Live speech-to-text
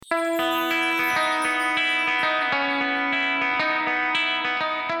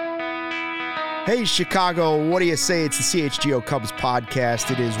Hey, Chicago, what do you say? It's the CHGO Cubs podcast.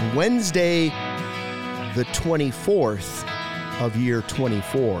 It is Wednesday, the 24th of year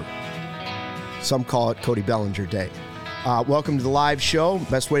 24. Some call it Cody Bellinger Day. Welcome to the live show.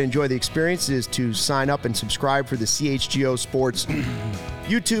 Best way to enjoy the experience is to sign up and subscribe for the CHGO Sports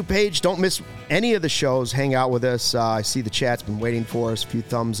YouTube page. Don't miss any of the shows. Hang out with us. I see the chat's been waiting for us. A few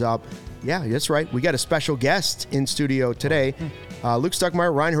thumbs up. Yeah, that's right. We got a special guest in studio today. Luke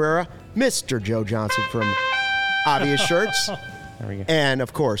Stuckmeyer, Ryan Herrera, Mr. Joe Johnson from Obvious Shirts. There we go. And,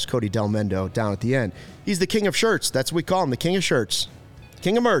 of course, Cody Del Mendo down at the end. He's the king of shirts. That's what we call him, the king of shirts.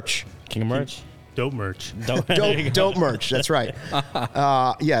 King of merch. King of merch? Dope merch. Dope merch. That's right.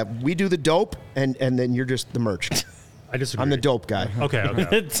 Yeah, we do the dope, and then you're just the merch. I disagree. I'm the dope guy. Okay.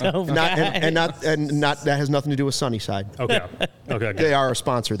 Not that has nothing to do with Sunnyside. Okay. They are a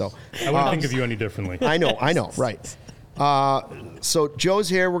sponsor, though. I wouldn't think of you any differently. I know. Right. So Joe's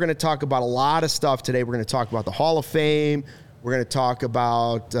here. We're going to talk about a lot of stuff today. We're going to talk about the Hall of Fame. We're going to talk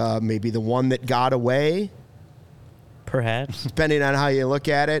about maybe the one that got away. Perhaps. Depending on how you look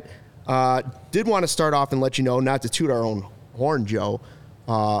at it. Did want to start off and let you know, not to toot our own horn, Joe.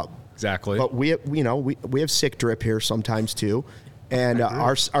 Exactly. But we have sick drip here sometimes too. And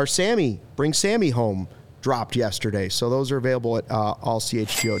our Sammy, Bring Sammy Home dropped yesterday. So those are available at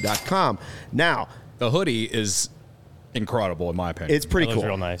allchgo.com. Now, the hoodie is incredible in my opinion. It's pretty cool.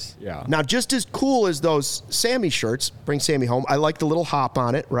 Real nice. Yeah. Now, just as cool as those Sammy shirts, Bring Sammy Home, I like the little hop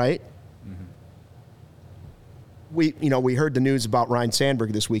on it, right? Mm-hmm. We heard the news about Ryan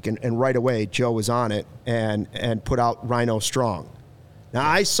Sandberg this week, and right away Joe was on it and put out Rhino Strong. Now,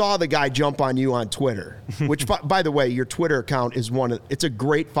 I saw the guy jump on you on Twitter, which, by the way, your Twitter account is it's a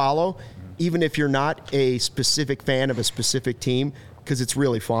great follow, even if you're not a specific fan of a specific team, because it's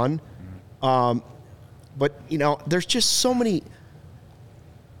really fun. But, there's just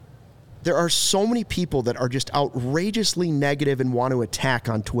there are so many people that are just outrageously negative and want to attack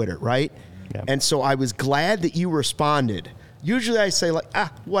on Twitter, right? Yep. And so I was glad that you responded. Usually I say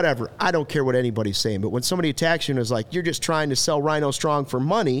whatever. I don't care what anybody's saying. But when somebody attacks you and is like, you're just trying to sell Rhino Strong for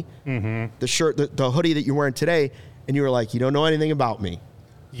money, the shirt, the hoodie that you're wearing today, and you were like, you don't know anything about me.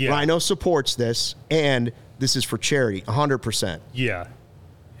 Yeah. Rhino supports this, and this is for charity, 100%. Yeah.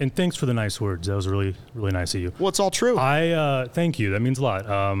 And thanks for the nice words. That was really, really nice of you. Well, it's all true. Thank you. That means a lot.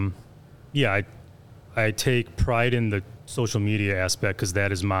 I take pride in the social media aspect because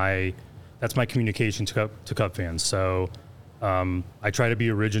that's my communication to Cub fans. So I try to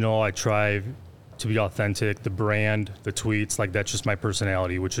be original. I try to be authentic. The brand, the tweets, that's just my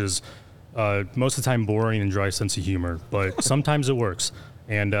personality, which is most of the time boring and dry sense of humor. But sometimes it works.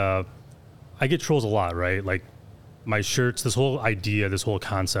 And I get trolls a lot, right? Like my shirts, this whole idea, this whole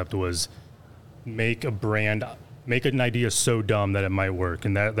concept was make an idea so dumb that it might work.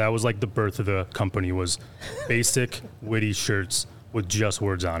 And that was like the birth of the company, was basic, witty shirts with just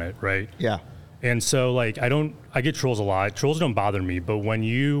words on it, right? Yeah. And so I get trolls a lot. Trolls don't bother me, but when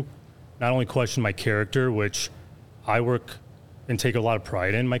you not only question my character, which I work and take a lot of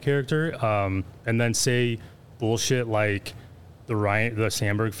pride in my character, and then say bullshit like the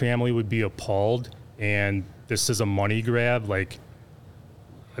Sandberg family would be appalled and this is a money grab,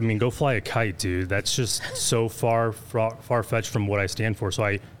 go fly a kite, dude. That's just so far-fetched from what I stand for. So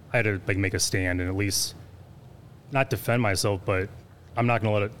I had to make a stand and at least not defend myself, but I'm not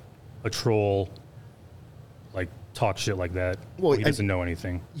going to let a troll talk shit like that. Well, he doesn't know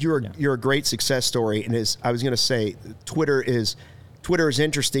anything. You're a great success story, and I was going to say Twitter is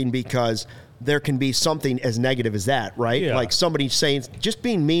interesting because there can be something as negative as that, right? Yeah. Like somebody saying just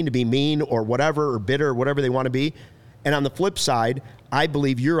being mean to be mean or whatever, or bitter or whatever they want to be. And on the flip side, I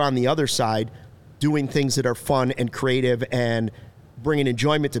believe you're on the other side doing things that are fun and creative and bringing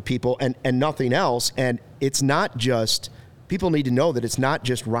enjoyment to people and nothing else. And it's not just, people need to know that it's not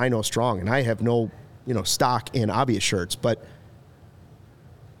just Rhino Strong. And I have no, stock in Obvious Shirts. But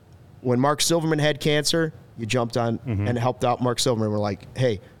when Mark Silverman had cancer, you jumped on and helped out Mark Silverman. We're like,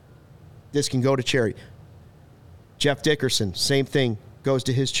 hey, this can go to charity. Jeff Dickerson, same thing, goes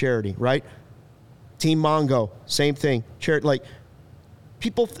to his charity, right? Team Mongo, same thing. Charity,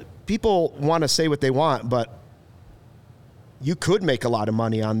 people want to say what they want, but you could make a lot of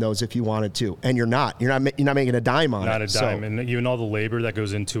money on those if you wanted to, and you're not. You're not making a dime on it. Not a dime, and even all the labor that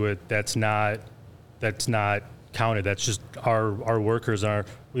goes into it, that's not counted. That's just our workers.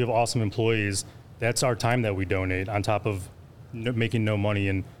 We have awesome employees. That's our time that we donate on top of making no money.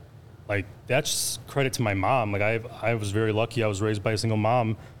 And that's credit to my mom. I was very lucky. I was raised by a single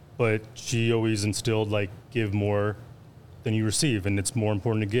mom, but she always instilled give more than you receive, and it's more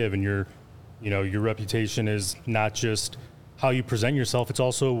important to give. And your reputation is not just how you present yourself. It's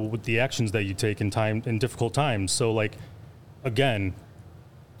also with the actions that you take in difficult times. So like, again,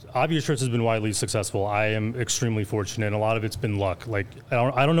 Obvious Shirts has been widely successful. I am extremely fortunate, and a lot of it's been luck. Like,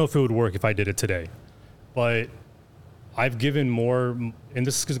 I don't know if it would work if I did it today, but I've given more, and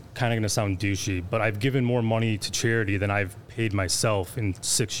this is kind of going to sound douchey, but I've given more money to charity than I've paid myself in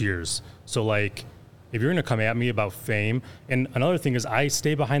 6 years. So like, if you're going to come at me about fame, and another thing is I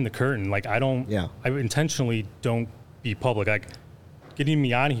stay behind the curtain. Like, I intentionally don't be public. Like, getting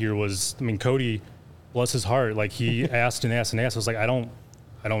me on here was, I mean, Cody, bless his heart, like he asked and asked and asked. I was like, I don't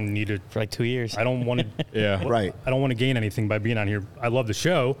need it for like 2 years. I don't want to, Right. I don't want to gain anything by being on here. I love the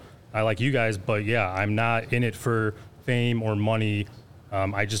show. I like you guys, but yeah, I'm not in it for fame or money.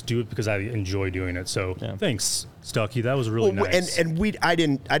 I just do it because I enjoy doing it. So thanks, Stucky. That was really nice. And I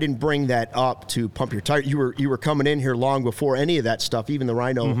didn't bring that up to pump your tire. You were coming in here long before any of that stuff. Even the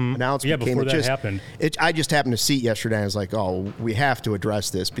Rhino announcement Yeah, before that happened. I just happened to see it yesterday. And I was like, oh, we have to address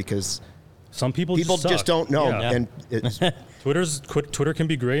this because some people just don't know. Yeah. And it's, Twitter can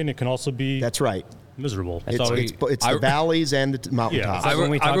be great, and it can also be that's right. miserable. It's the valleys and the mountaintops. Yeah. I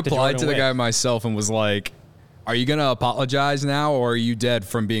replied to the guy myself and was like, are you going to apologize now, or are you dead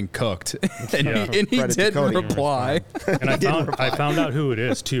from being cooked? and he didn't reply. And I found out who it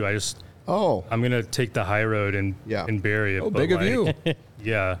is, too. I'm going to take the high road and bury it. Oh, big of you.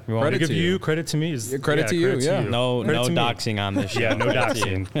 Yeah. Credit to you. Credit to me. Credit to you, yeah. No doxing on this show. Yeah, no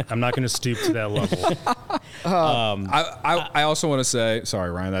doxing. I'm not going to stoop to that level. I also want to say,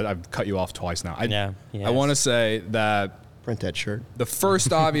 sorry, Ryan, I've cut you off twice now. I want to say that print that shirt. The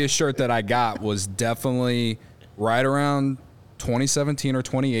first Obvious shirt that I got was definitely right around 2017 or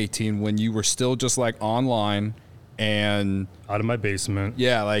 2018 when you were still just like online and out of my basement.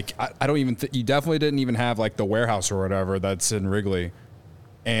 Yeah, like I don't even you definitely didn't even have like the warehouse or whatever that's in Wrigley.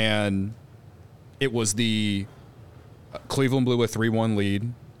 And it was the Cleveland Blue with 3-1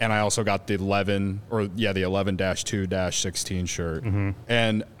 lead, and I also got the 11-2-16 shirt. Mm-hmm.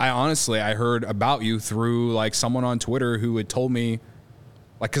 And I heard about you through like someone on Twitter who had told me,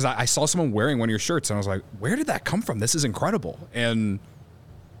 like, because I saw someone wearing one of your shirts, and I was like, where did that come from? This is incredible. And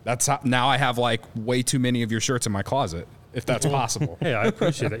that's how, now I have like way too many of your shirts in my closet, if that's possible. Hey, I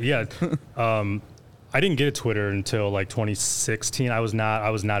appreciate it. Yeah. I didn't get a Twitter until like 2016. I was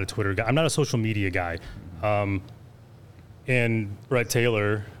not a Twitter guy. I'm not a social media guy. And Brett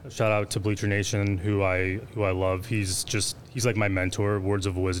Taylor, shout out to Bleacher Nation, who I love. He's like my mentor. Words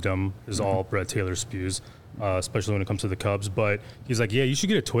of wisdom is all Brett Taylor spews, especially when it comes to the Cubs. But he's like, yeah, you should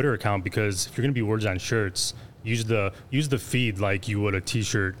get a Twitter account because if you're gonna be words on shirts, use the feed like you would a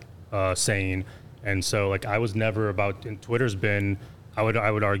T-shirt saying. And so like I was never about. And Twitter's been. I would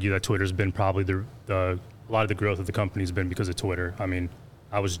argue that Twitter's been probably a lot of the growth of the company's been because of Twitter. I mean,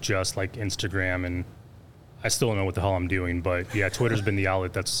 I was just like Instagram, and I still don't know what the hell I'm doing, but yeah, Twitter's been the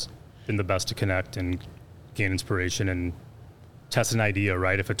outlet that's been the best to connect and gain inspiration and test an idea,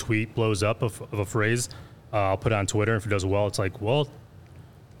 right? If a tweet blows up of a phrase, I'll put it on Twitter. If it does well, it's like, well,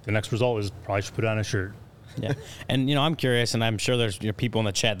 the next result is probably should put it on a shirt. Yeah, and I'm curious, and I'm sure there's people in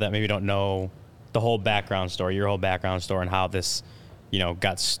the chat that maybe don't know the whole background story, your whole background story, and how this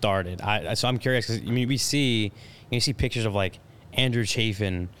got started. So I'm curious because we see pictures of like Andrew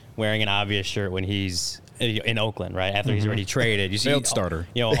Chafin wearing an Obvious shirt when he's in Oakland, right? After he's already traded. You see failed starter.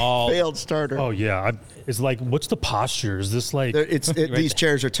 All failed starter. Oh yeah, it's like, what's the posture? Is this like? These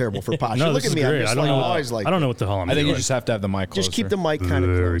chairs are terrible for posture. No, Look this at me. is great. I'm just I don't know what the hell I'm doing. I think you just have to have the mic closer. Just keep the mic kind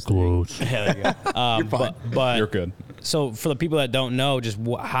of very close. Yeah, there you go. You're fine. But you're good. So for the people that don't know, just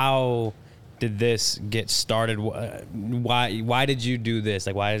how did this get started? Why did you do this?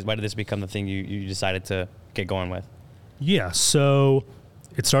 Like, why did this become the thing you decided to get going with? Yeah, so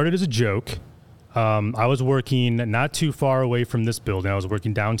it started as a joke. I was working not too far away from this building. I was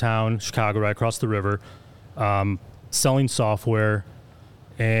working downtown Chicago, right across the river, selling software.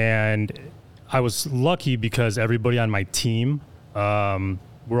 And I was lucky because everybody on my team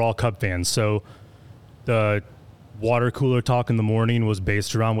were all Cub fans. So the water cooler talk in the morning was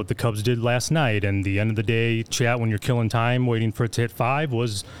based around what the Cubs did last night. And the end of the day chat when you're killing time waiting for it to hit 5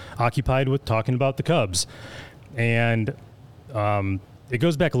 was occupied with talking about the Cubs. And it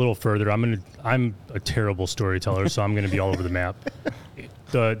goes back a little further. I'm a terrible storyteller, so I'm gonna be all over the map.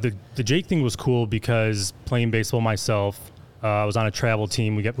 The Jake thing was cool because playing baseball myself, I was on a travel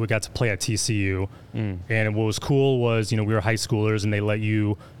team. We got to play at TCU, and what was cool was we were high schoolers, and they let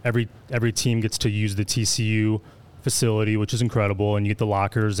you every team gets to use the TCU facility, which is incredible, and you get the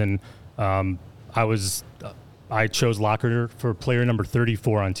lockers. And I chose locker for player number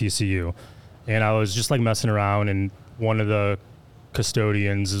 34 on TCU, and I was just like messing around, and one of the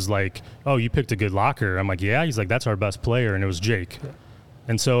custodians is like, "Oh, you picked a good locker." I'm like, "Yeah." He's like, "That's our best player," and it was Jake.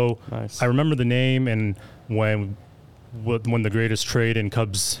 And so I remember the name, and when the greatest trade in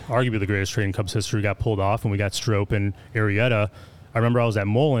Cubs, arguably the greatest trade in Cubs history, got pulled off, and we got Strop and Arrieta, I remember I was at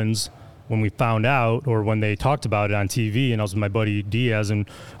Mullins when we found out, or when they talked about it on TV, and I was with my buddy Diaz, and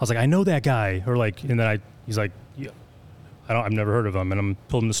I was like, "I know that guy," or like, and then he's like, "Yeah, I've never heard of him," and I'm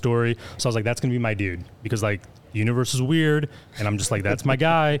told him the story, so I was like, "That's gonna be my dude," because like the universe is weird, and I'm just like, "That's my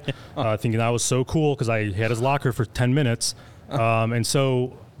guy," thinking that was so cool because I had his locker for 10 minutes, and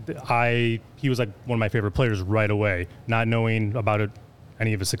so he was like one of my favorite players right away, not knowing about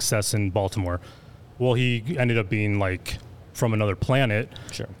any of his success in Baltimore. Well, he ended up being like from another planet.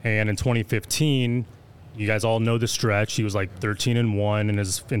 Sure. And in 2015, you guys all know the stretch. He was like 13-1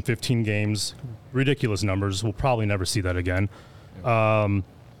 in 15 games. Ridiculous numbers. We'll probably never see that again. I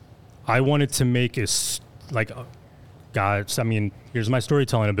wanted to make here's my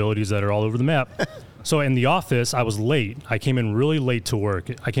storytelling abilities that are all over the map. So in the office, I was late. I came in really late to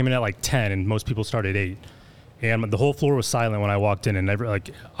work. I came in at like 10, and most people start at 8. And the whole floor was silent when I walked in, and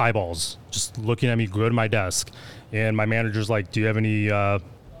eyeballs just looking at me, go to my desk. And my manager's like, do you have any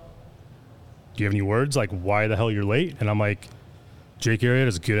words? Like, why the hell you're late? And I'm like, Jake Arrieta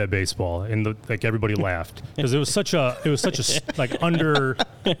is good at baseball. And everybody laughed because it was such a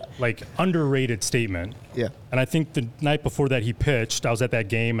underrated statement. Yeah. And I think the night before that he pitched, I was at that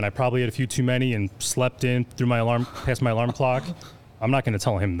game, and I probably had a few too many and slept in past my alarm clock. I'm not going to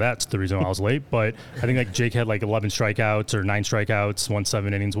tell him that's the reason I was late, but I think like Jake had like 11 strikeouts or 9 strikeouts, won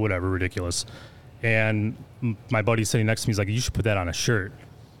 7 innings, whatever, ridiculous. And my buddy sitting next to me is like, "You should put that on a shirt."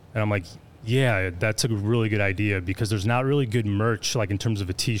 And I'm like, "Yeah, that's a really good idea," because there's not really good merch like in terms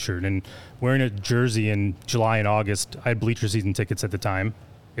of a T-shirt. And wearing a jersey in July and August, I had bleacher season tickets at the time.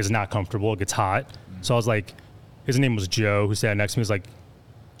 It's not comfortable. It gets hot. So I was like, his name was Joe, who sat next to me. He was like,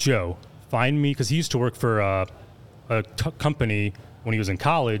 "Joe, find me," because he used to work for a company when he was in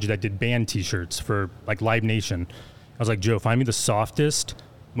college that did band T-shirts for like Live Nation. I was like, "Joe, find me the softest,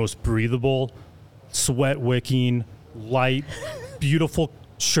 most breathable, sweat wicking, light, beautiful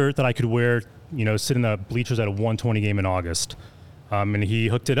shirt that I could wear, sit in the bleachers at a 120 game in August." And he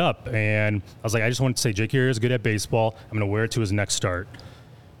hooked it up. And I was like, I just wanted to say, Jake Arrieta is good at baseball. I'm going to wear it to his next start.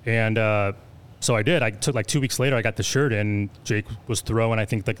 And so I did. I took like 2 weeks later, I got the shirt in. Jake was throwing, I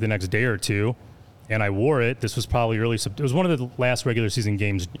think, like the next day or two. And I wore it. This was probably it was one of the last regular season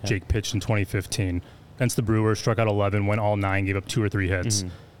games Jake pitched in 2015 against the Brewers, struck out 11, went all 9, gave up 2 or 3 hits. Mm-hmm.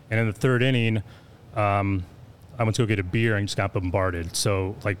 And in the third inning, I went to go get a beer and just got bombarded.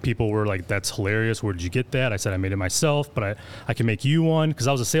 So like people were like, "That's hilarious. Where did you get that?" I said, "I made it myself, but I can make you one," because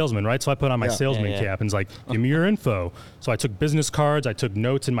I was a salesman, right? So I put on my salesman cap and was like, "Give me your info." So I took business cards. I took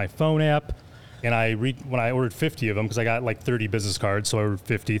notes in my phone app. And when I ordered 50 of them, because I got like 30 business cards, so I ordered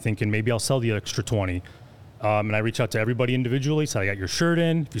 50 thinking maybe I'll sell the extra 20. And I reached out to everybody individually, said, "I got your shirt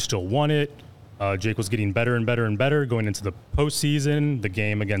in, if you still want it." Jake was getting better and better and better going into the postseason, the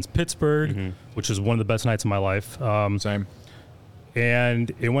game against Pittsburgh, which was one of the best nights of my life. Same.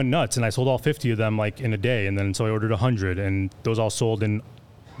 And it went nuts, and I sold all 50 of them like in a day, and then so I ordered 100, and those all sold in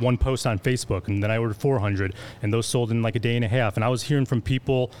one post on Facebook, and then I ordered 400, and those sold in like a day and a half. And I was hearing from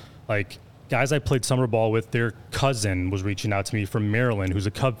people like guys I played summer ball with, their cousin was reaching out to me from Maryland, who's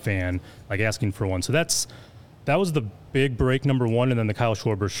a Cub fan, like asking for one. So that was the big break, number one. And then the Kyle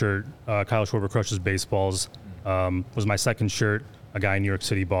Schwarber shirt, Kyle Schwarber Crushes Baseballs, was my second shirt. A guy in New York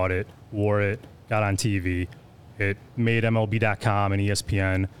City bought it, wore it, got on TV. It made MLB.com and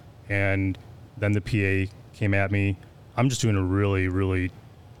ESPN, and then the PA came at me. I'm just doing a really, really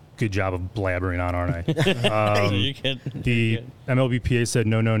good job of blabbering on, aren't I? The MLB PA said,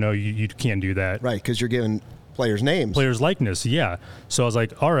 no, you can't do that. Right, because you're giving players' names. Players' likeness, yeah. So I was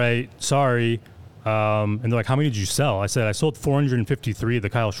like, all right, sorry. And they're like, "How many did you sell?" I said, "I sold 453 of the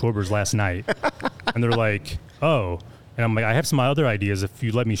Kyle Schwarbers last night." And they're like, "Oh." And I'm like, "I have some other ideas. If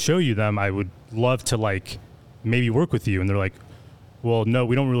you let me show you them, I would love to like maybe work with you." And they're like, "Well, no,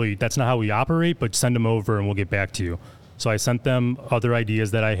 we don't really, that's not how we operate, but send them over and we'll get back to you." So I sent them other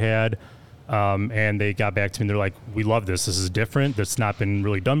ideas that I had, and they got back to me and they're like, "We love this. This is different. That's not been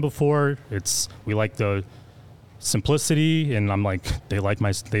really done before. We like the simplicity," and I'm like, they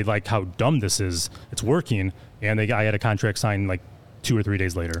like how dumb this is. It's working. And I had a contract signed like 2 or 3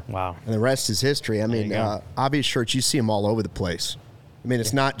 days later. Wow. And the rest is history. I mean, obvious shirts, you see them all over the place. I mean,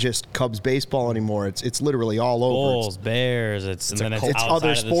 it's not just Cubs baseball anymore. It's literally all over. Bulls, Bears. It's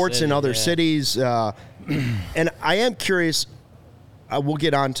other sports in other cities. And I am curious. We'll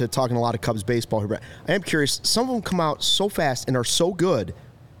get on to talking a lot of Cubs baseball here, but I am curious. Some of them come out so fast and are so good,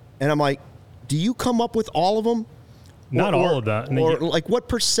 and I'm like, do you come up with all of them, Not all of that. Or like what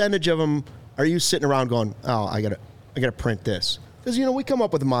percentage of them are you sitting around going, oh, I gotta print this? Because, we come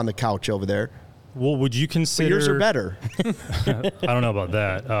up with them on the couch over there. Well, would you consider... But yours are better. I don't know about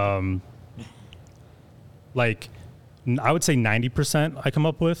that. I would say 90% I come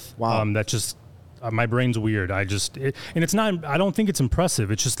up with. Wow. That's just... my brain's weird. And it's not... I don't think it's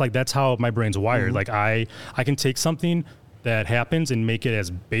impressive. It's just like that's how my brain's wired. Mm-hmm. Like I can take something that happens and make it as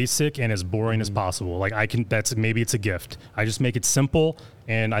basic and as boring as possible. Like maybe it's a gift. I just make it simple,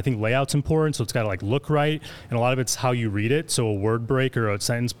 and I think layout's important, so it's got to like look right, and a lot of it's how you read it. So a word break or a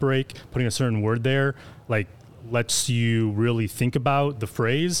sentence break, putting a certain word there, like lets you really think about the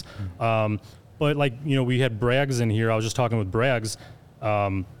phrase. But like, we had Braggs in here. I was just talking with Braggs.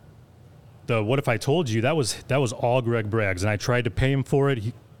 The What If I Told You, that was all Greg Braggs, and I tried to pay him for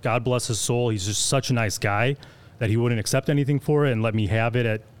it. God bless his soul. He's just such a nice guy that he wouldn't accept anything for it and let me have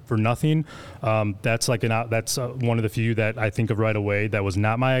it for nothing. That's one of the few that I think of right away that was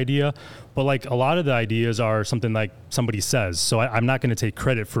not my idea. But like a lot of the ideas are something like somebody says. So I'm not going to take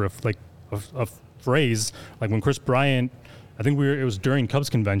credit for a phrase. Like when Chris Bryant, I think it was during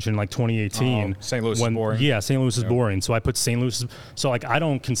Cubs convention, like 2018. St. Louis is boring. Yeah, St. Louis is boring. So I put St. Louis. So like I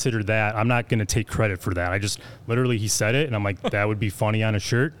don't consider that. I'm not going to take credit for that. I just literally he said it, and I'm like that would be funny on a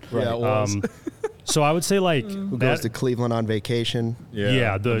shirt. Right. Yeah, it was. So I would say like who goes to Cleveland on vacation?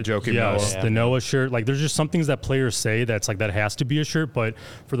 Yeah, the joking Noah. The Noah shirt. Like there's just some things that players say that's like that has to be a shirt, but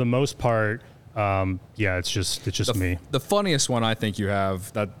for the most part, it's just me. The funniest one I think you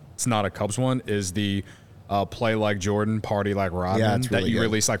have that's not a Cubs one is the play like Jordan, party like Rodman, Yeah, it's really that you good.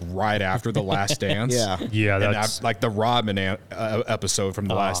 released like right after The Last Dance. Yeah, And that's like the Rodman episode from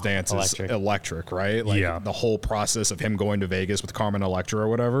The Last Dance electric. is electric, right? Like the whole process of him going to Vegas with Carmen Electra or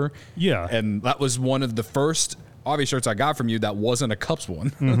whatever. Yeah. And that was one of the first obvious shirts I got from you that wasn't a Cubs one.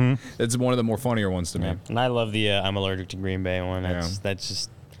 Mm-hmm. It's one of the more funnier ones to me. And I love the I'm allergic to Green Bay one. That's just...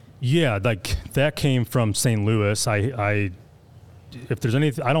 Yeah, like that came from St. Louis. If there's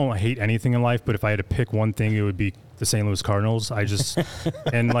anything, I don't hate anything in life, but if I had to pick one thing, it would be the St. Louis Cardinals. I just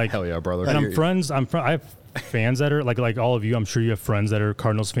and like hell yeah, brother. And I have fans that are like all of you. I'm sure you have friends that are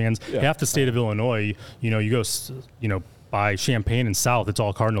Cardinals fans. Yeah. Half the state of Illinois, you go by Champaign and south, it's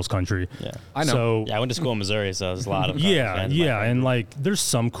all Cardinals country. Yeah, I know. So, I went to school in Missouri, so there's a lot of fans and like there's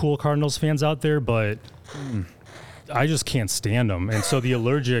some cool Cardinals fans out there, but. I just can't stand them. And so the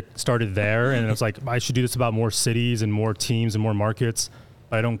allergic started there, and it's like, I should do this about more cities and more teams and more markets,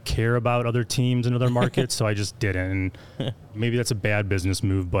 but I don't care about other teams and other markets, so I just didn't. And maybe that's a bad business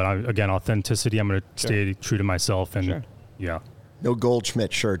move, but again, authenticity, I'm going to stay true to myself. And No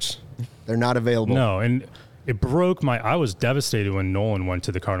Goldschmidt shirts. They're not available. No, and it broke I was devastated when Nolan went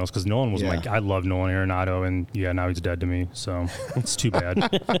to the Cardinals because Nolan was I love Nolan Arenado, and now he's dead to me, so it's too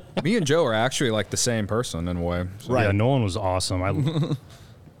bad. Me and Joe are actually like the same person in a way. So. Right. Yeah, Nolan was awesome. I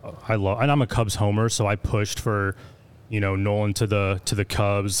love, and I'm a Cubs homer, so I pushed for, Nolan to the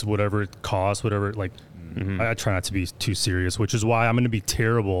Cubs, whatever it costs, whatever. Like, I try not to be too serious, which is why I'm going to be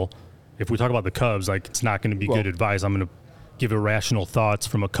terrible. If we talk about the Cubs, like it's not going to be good advice. I'm going to give irrational thoughts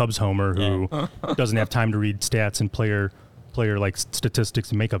from a Cubs homer who doesn't have time to read stats and player like statistics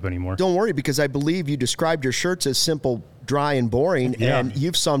and makeup anymore. Don't worry, because I believe you described your shirts as simple, dry, and boring, and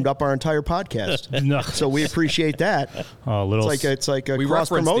you've summed up our entire podcast. No. So we appreciate that. It's like a we cross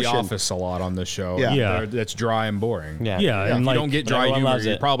reference promotion. The Office a lot on this show. Yeah. That's dry and boring. Yeah. If And you like, don't get dry everyone humor, loves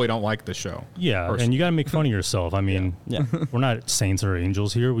you it. probably don't like the show. Yeah, personally. and you got to make fun of yourself. I mean, we're not saints or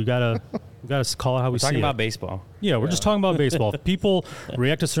angels here. We gotta call it how we see it. Talking about baseball. Yeah, we're just talking about baseball. If people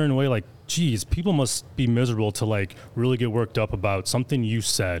react a certain way, like, geez, people must be miserable to like really get worked up about something you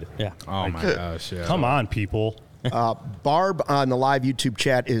said. Yeah. Oh my gosh. Yeah. Come on, people. Barb on the live YouTube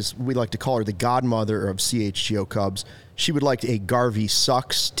chat we like to call her the godmother of CHGO Cubs. She would like a Garvey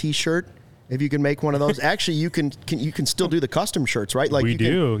Sucks T-shirt. If you can make one of those, actually, you can still do the custom shirts, right? Like We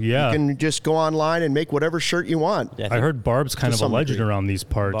do. You can just go online and make whatever shirt you want. Yeah, I heard Barb's kind To of a some legend degree. around these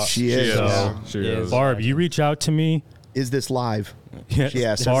parts. She is. She is. Barb, you reach out to me. Is this live? Yes.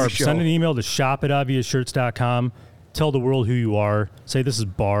 Yes, Barb, every show. send an email to shop@obviousshirts.com. Tell the world who you are. Say this is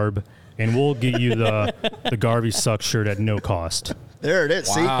Barb, and we'll get you the Garvey Sucks shirt at no cost. There it is.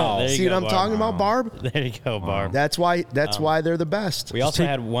 Wow. There you See go, what I'm Barb. talking about, Barb? There you go, Barb. That's why they're the best. We also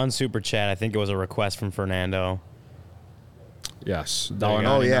had one super chat. I think it was a request from Fernando. Yes. There you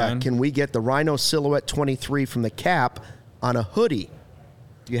go. Oh yeah, $1.99. can we get the Rhino Silhouette 23 from the Cap on a hoodie?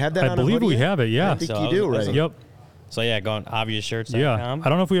 Do you have that? I on believe a hoodie we yet? have it, yeah. I think So you do, that's right? Yep. So yeah, go on obviousshirts.com. Yeah, I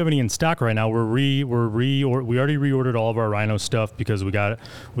don't know if we have any in stock right now. We already reordered all of our Rhino stuff because we got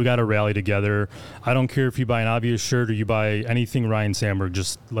to rally together. I don't care if you buy an obvious shirt or you buy anything Ryan Sandberg.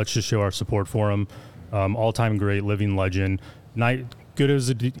 Let's just show our support for him. all-time great, living legend. As good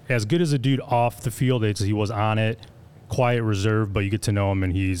as a dude off the field as he was on it. Quiet, reserved, but you get to know him,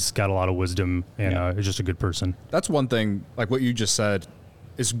 and he's got a lot of wisdom, and is just a good person. That's one thing, like what you just said,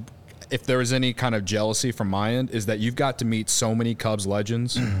 is if there is any kind of jealousy from my end, is that you've got to meet so many Cubs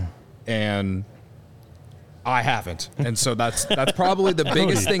legends, and I haven't. And so that's probably the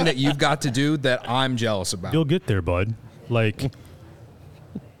biggest thing that you've got to do that I'm jealous about. You'll get there, bud. Like,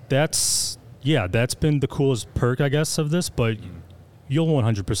 that's been the coolest perk, I guess, of this, but you'll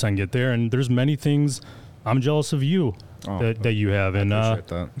 100% get there, and there's many things I'm jealous of you that you have, and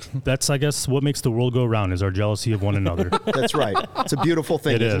that's, I guess, what makes the world go round is our jealousy of one another. That's right. It's a beautiful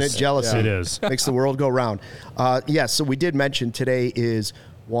thing, isn't it? Jealousy. It is. Makes the world go round. So we did mention today is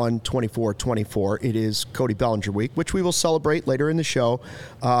 1/24/24. It is Cody Bellinger week, which we will celebrate later in the show.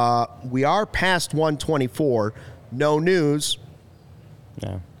 We are past 1/24. No news.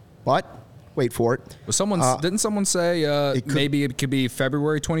 Yeah. But wait for it. Didn't someone say maybe it could be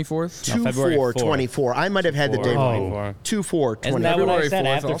February 24th? 2/4/24. I might have had the date wrong. 2/4/24. Isn't that what I said February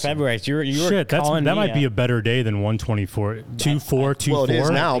 4th after also? February? So you were Shit, calling that me might be a better day than 1/24. 2/4/24. Well, it is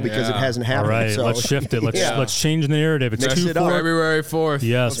now because it hasn't All happened. right, so. let's shift it. Let's change the narrative. It's Mix it up. 2/4. February 4th.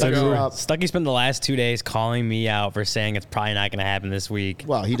 Yes, February. Stucky spent the last 2 days calling me out for saying it's probably not going to happen this week.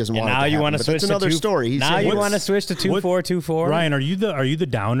 Well, he doesn't And want it now to you happen, want to but switch that's to another story. He's now saying- you want to switch to 2/4/24. Ryan, are you the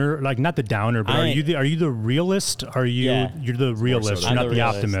downer? Like, not the downer, but are you the realist? Are you you're the realist? You're I'm not the the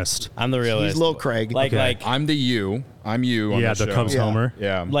realist. optimist. I'm the realist. He's Lil Craig. Okay. I'm the you. I'm you. On Yeah, the the show. Cubs homer.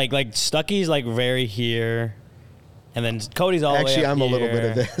 Yeah. like Stucky's like very here, and then Cody's all the way Actually, up I'm a little here. bit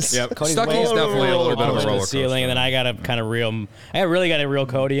of this. Yep. Cody's Stucky's way up definitely a little bit of on a the roller ceiling, coaster. and then I got a kind of real. I really got a real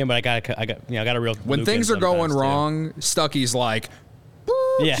Cody in, but I got a real. When Luke things in are going sometimes, too. wrong, Stucky's like,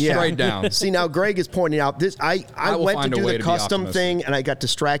 Yeah. straight down. See, now Greg is pointing out this. I will went to find a do way the to be custom optimistic. thing, and I got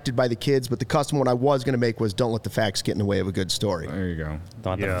distracted by the kids. But the custom one I was going to make was don't let the facts get in the way of a good story. There you go.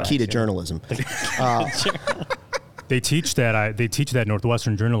 Don't have the Yeah. facts Key to here. journalism. They teach that. They teach that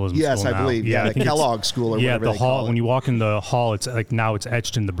Northwestern journalism. Yes, school I now. believe. Yeah, I the think it's- Kellogg School or yeah, whatever the they hall. call it. When you walk in the hall, it's like now it's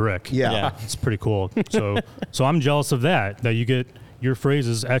etched in the brick. Yeah. Yeah. It's pretty cool. So I'm jealous of that. That you get your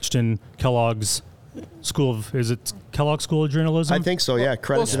phrases etched in Kellogg's School of, is it Kellogg School of Journalism? I think so. Yeah,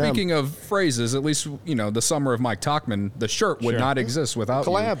 credit Well, to them. speaking of phrases, at least the summer of Mike Talkman, the shirt would not exist without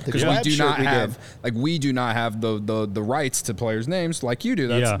Collab, the because collab we do shirt not we have did. we do not have the rights to players' names like you do.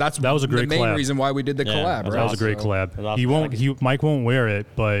 Yeah, That's that was a great the main collab. reason why we did the Yeah, collab. that that Right? was a great That's collab. Mike won't wear it,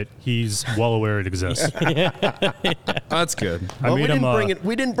 but he's well aware it exists. That's good. Well, I made him.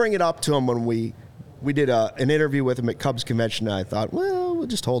 we didn't bring it up to him when we did an interview with him at Cubs Convention, and I thought, well, we'll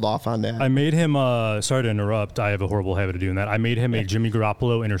just hold off on that. I made him. Sorry to interrupt. I have a horrible habit of doing that. I made him a Jimmy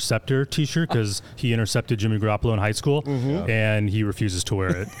Garoppolo interceptor T-shirt because he intercepted Jimmy Garoppolo in high school, and he refuses to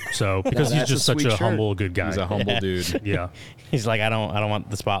wear it. So because he's that's just a such sweet a shirt. humble, good guy. He's a humble dude. Yeah, He's like, I don't want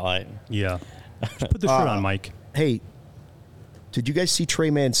the spotlight. yeah. Just put the shirt on, Mike. Hey, did you guys see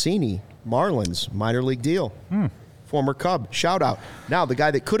Trey Mancini, Marlins, minor league deal? Former Cub. Shout out. Now, the guy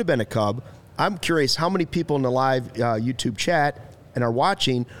that could have been a Cub, I'm curious how many people in the live YouTube chat and are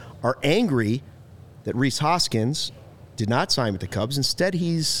watching are angry that Rhys Hoskins did not sign with the Cubs. Instead,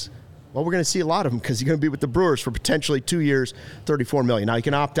 we're going to see a lot of him because he's going to be with the Brewers for potentially 2 years, $34 million. Now, he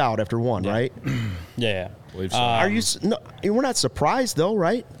can opt out after one, right? Yeah. Believe so. Are you? No, we're not surprised, though,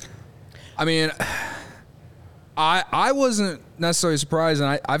 right? I mean, I wasn't necessarily surprised,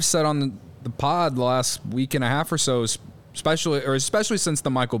 and I've said on the pod the last week and a half or so, especially since the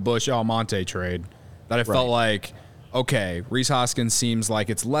Michael Bush Almonte trade, that I felt like, okay, Rhys Hoskins seems like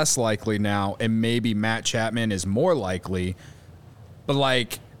it's less likely now, and maybe Matt Chapman is more likely. But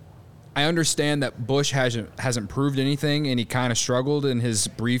like, I understand that Bush hasn't proved anything, and he kind of struggled in his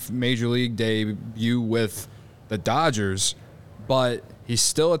brief major league debut with the Dodgers, but he's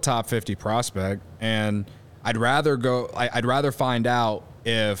still a top 50 prospect, and I'd rather find out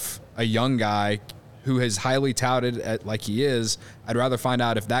if a young guy who is highly touted like he is, I'd rather find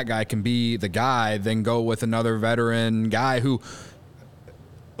out if that guy can be the guy than go with another veteran guy who,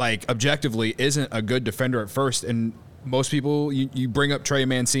 like, objectively isn't a good defender at first. And most people, you bring up Trey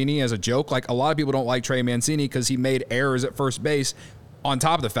Mancini as a joke. Like, a lot of people don't like Trey Mancini because he made errors at first base on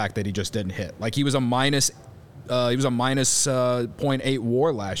top of the fact that he just didn't hit. Like, he was a minus 0.8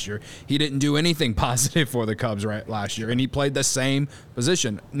 WAR last year. He didn't do anything positive for the Cubs last year, and he played the same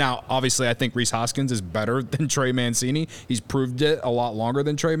position. Now, obviously, I think Rhys Hoskins is better than Trey Mancini. He's proved it a lot longer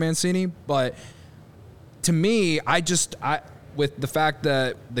than Trey Mancini. But to me, with the fact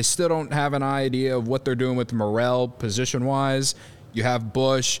that they still don't have an idea of what they're doing with Morel position-wise, you have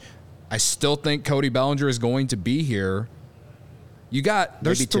Bush. I still think Cody Bellinger is going to be here.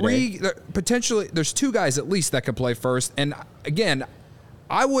 There's potentially there's two guys at least that could play first. And again,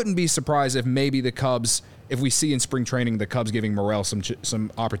 I wouldn't be surprised if maybe the Cubs, if we see in spring training the Cubs giving Morel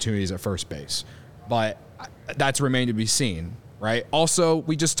some opportunities at first base, but that's remained to be seen. Right. Also,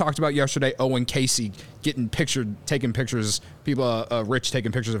 we just talked about yesterday Owen Casey taking pictures. People, Rich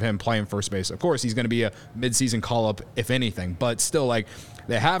taking pictures of him playing first base. Of course, he's going to be a midseason call up if anything, but still, like,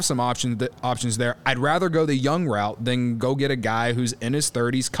 they have some options there. I'd rather go the young route than go get a guy who's in his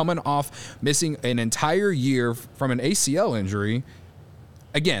 30s, coming off missing an entire year from an ACL injury.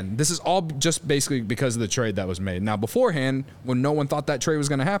 Again, this is all just basically because of the trade that was made. Now, beforehand, when no one thought that trade was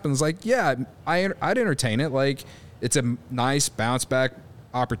going to happen, it's like, yeah, I'd entertain it. Like, it's a nice bounce back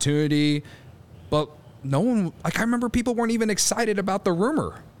opportunity, but no one, like, I remember people weren't even excited about the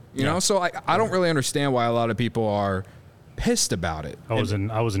rumor, you know? So I don't really understand why a lot of people are pissed about it. I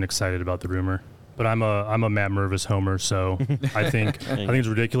wasn't excited about the rumor, but I'm a Matt Mervis homer, so I think it's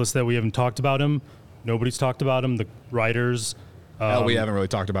ridiculous that we haven't talked about him. Nobody's talked about him. The writers. We haven't really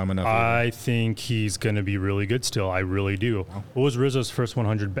talked about him enough. I think he's going to be really good still. I really do. Wow. What was Rizzo's first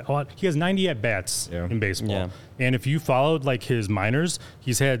 100? He has 90 at-bats in baseball. Yeah. And if you followed like his minors,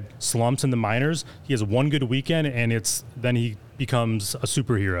 he's had slumps in the minors. He has one good weekend, and then he becomes a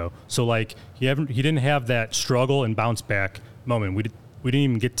superhero. So like he didn't have that struggle and bounce back moment. We didn't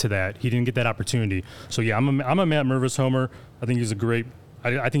even get to that. He didn't get that opportunity. So yeah, I'm a Matt Mervis homer. I think he's a great.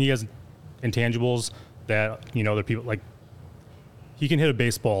 I think he has intangibles that the people like. He can hit a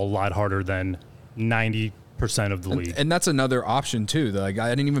baseball a lot harder than 90% of the league. And that's another option, too. Like, I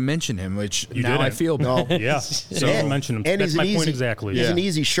didn't even mention him, which I feel bad. Yeah. So I mentioned him. And that's my point exactly. He's an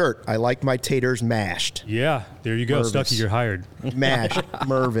easy shirt. I like my taters mashed. Yeah. There you go. Mervis. Stucky, you're hired. Mashed.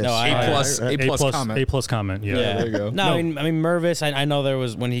 Mervis. A+ comment. A+ comment. Yeah. There you go. No, I mean Mervis, I know there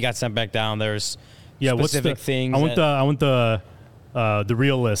was, when he got sent back down, there's specific things. I want the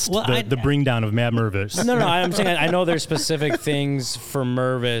real list, the bring down of Matt Mervis. No, I'm saying I know there's specific things for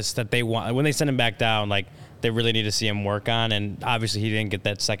Mervis that they want. When they send him back down, like, they really need to see him work on, and obviously he didn't get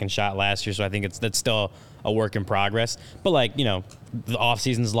that second shot last year, so I think that's still a work in progress. But, like, the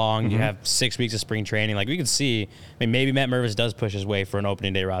offseason's long. Mm-hmm. You have 6 weeks of spring training. Like, we can see, maybe Matt Mervis does push his way for an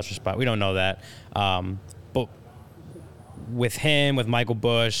opening day roster spot. We don't know that. But with him, with Michael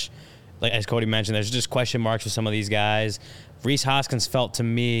Busch, like as Cody mentioned, there's just question marks with some of these guys. Rhys Hoskins felt to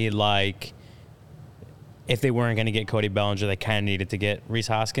me like if they weren't going to get Cody Bellinger, they kind of needed to get Rhys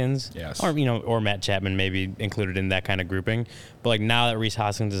Hoskins. Yes. Or Matt Chapman maybe included in that kind of grouping. But like now that Rhys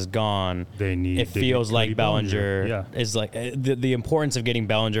Hoskins is gone, it feels like Bellinger is like the importance of getting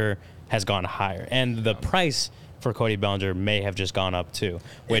Bellinger has gone higher. And the price for Cody Bellinger may have just gone up too,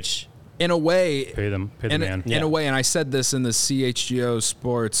 which in a way pay the man. In a way, and I said this in the CHGO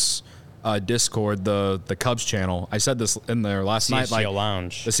Sports Discord, the Cubs channel. I said this in there last night.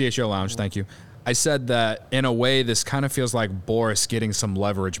 Lounge. The CHGO Lounge, thank you. I said that in a way, this kind of feels like Boris getting some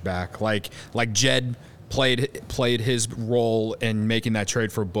leverage back. Like Jed played his role in making that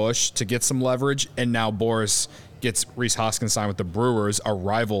trade for Busch to get some leverage, and now Boris gets Rhys Hoskins signed with the Brewers, a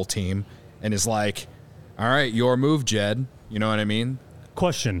rival team, and is like, all right, your move, Jed. You know what I mean?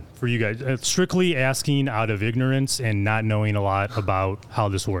 Question for you guys. Strictly asking out of ignorance and not knowing a lot about how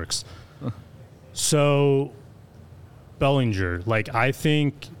this works. So, Bellinger, like, I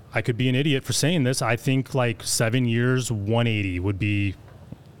think I could be an idiot for saying this. I think like 7 years, 180 would be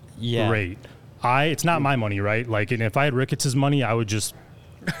great. It's not my money, right? Like, and if I had Ricketts' money, I would just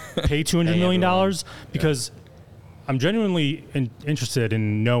pay $200 million because I'm genuinely interested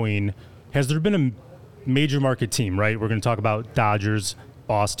in knowing, has there been a major market team, right? We're going to talk about Dodgers,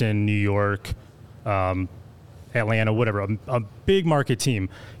 Boston, New York, Atlanta, whatever, a big market team.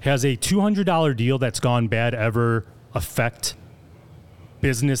 Has a $200 deal that's gone bad ever affect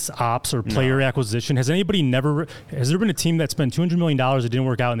business ops or player acquisition? Has there been a team that spent $200 million that didn't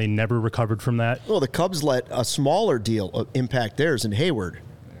work out and they never recovered from that? Well, the Cubs let a smaller deal impact theirs in Hayward.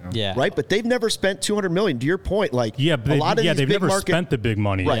 Yeah. Right, but they've never spent $200 million. To your point, like a lot of they've never spent the big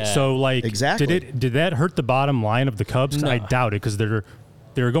money. Right. Yeah. So like, exactly. Did that hurt the bottom line of the Cubs? No. I doubt it because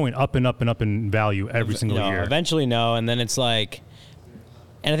they're going up and up and up in value every single year. Eventually, no. And then it's like,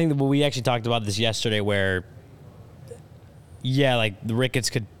 and I think that we actually talked about this yesterday where, like the Ricketts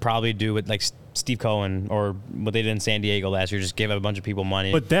could probably do with like Steve Cohen or what they did in San Diego last year, just give a bunch of people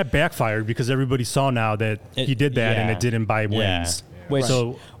money. But that backfired because everybody saw now that he did that and it didn't buy wins. Which,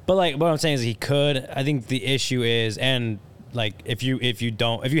 but like what I'm saying is he could. I think the issue is, and like if you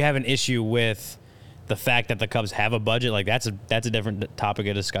have an issue with the fact that the Cubs have a budget, like that's a different topic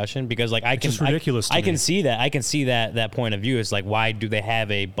of discussion, because like It's just ridiculous to I me. can see that point of view. It's like, why do they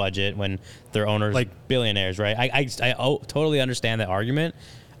have a budget when their owners Like billionaires, right? I totally understand that argument.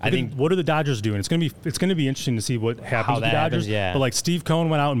 I think what are the Dodgers doing? It's gonna be interesting to see what happens with the Dodgers. Yeah. But like Steve Cohen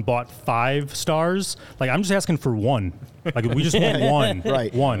went out and bought 5 stars. Like I'm just asking for one. Like we just want one.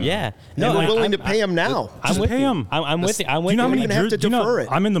 Right. One. yeah. No, we're willing I'm- to pay him now. I'm Just with pay you. him. I'm with you. I'm with Do you know how you. many even have to do you know- defer it.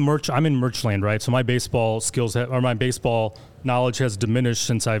 I'm in Merchland, right? So my baseball skills or my baseball knowledge has diminished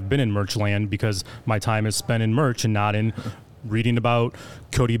since I've been in Merchland, because my time is spent in merch and not in reading about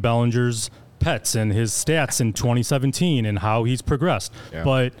Cody Bellinger's pets and his stats in 2017 and how he's progressed. Yeah.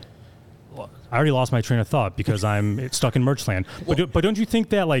 But I already lost my train of thought because I'm stuck in Merchland. But don't you think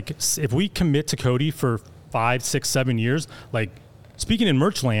that like if we commit to Cody for 5, 6, 7 years, like speaking in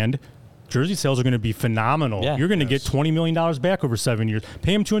Merchland, jersey sales are going to be phenomenal. Yeah. You're going to get $20 million back over 7 years.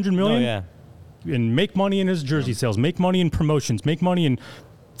 Pay him $200 million and make money in his jersey sales, make money in promotions, make money in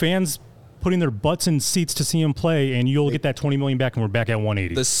fans putting their butts in seats to see him play, and you'll get that $20 million back, and we're back at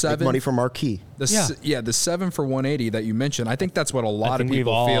 180. The Make 7 money from Marquee. The 7 for 180 that you mentioned, I think that's what a lot of think we've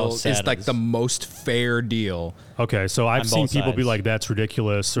people all feel said is like is- the most fair deal. Okay, so I've On seen both people be sides. like, "That's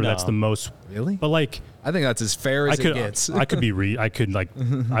ridiculous," or No. "That's the most." Really? But like, I think that's as fair as it gets. I could be I could like,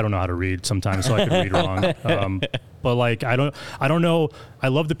 I don't know how to read sometimes, so I could read wrong. But like, I don't know. I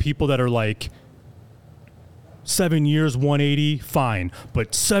love the people that are like, 7 years, 180, fine,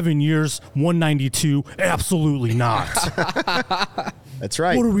 but 7 years, 192, absolutely not. That's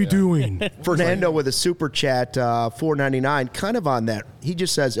right. What are we doing? Fernando with a super chat, $4.99, kind of on that. He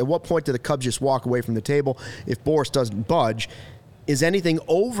just says, at what point do the Cubs just walk away from the table if Boris doesn't budge? Is anything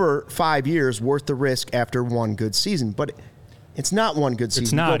over 5 years worth the risk after one good season? But it's not one good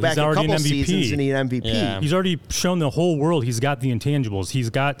season. not. You go back He's a already couple an MVP. seasons and he's an MVP. Yeah. He's already shown the whole world he's got the intangibles. He's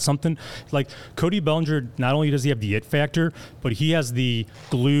got something like Cody Bellinger. Not only does he have the it factor, but he has the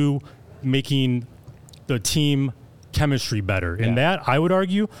glue making the team chemistry better. And that, I would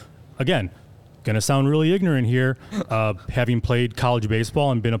argue, again, going to sound really ignorant here, having played college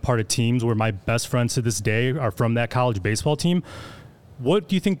baseball and been a part of teams where my best friends to this day are from that college baseball team. What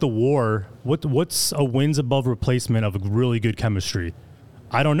do you think the WAR, what's a wins above replacement of a really good chemistry?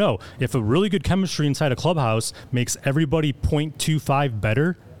 I don't know. If a really good chemistry inside a clubhouse makes everybody 0.25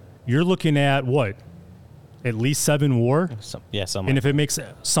 better, you're looking at what? At least 7 WAR? Some. And if it makes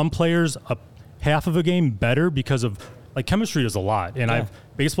some players a half of a game better because of, like, chemistry does a lot. And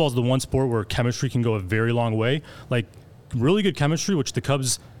baseball is the one sport where chemistry can go a very long way. Like, really good chemistry, which the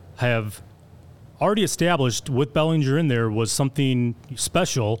Cubs have already established with Bellinger in there, was something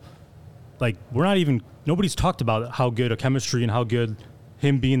special. Like, nobody's talked about how good a chemistry and how good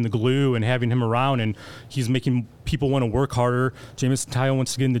him being the glue and having him around, and he's making people want to work harder. Jameson Taillon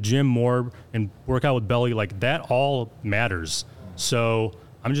wants to get in the gym more and work out with Belly. Like, that all matters. So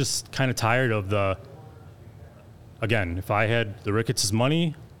I'm just kind of tired of again, if I had the Ricketts'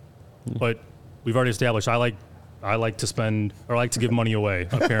 money, but we've already established I like to spend, or I like to give money away,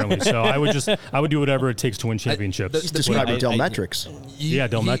 apparently. So I would do whatever it takes to win championships. He's describing Del Metrics. Yeah,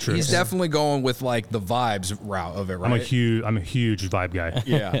 Del Metrics. He's definitely going with like the vibes route of it, right? I'm a huge vibe guy.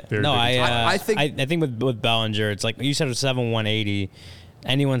 Yeah. Very No, big. I think with Bellinger, it's like you said, a 7-180.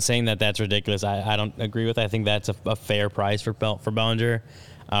 Anyone saying that that's ridiculous, I don't agree with. I think that's a fair price for Bellinger.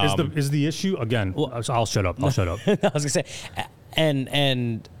 Is the issue again? I'll shut up. I'll shut up. I was gonna say,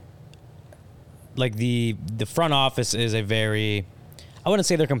 and like the front office is a very, I wouldn't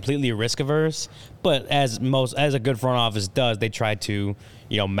say they're completely risk averse, but as a good front office does, they try to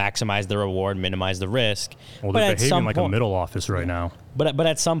maximize the reward, minimize the risk. Well, but they're at behaving some like point, a middle office right now. But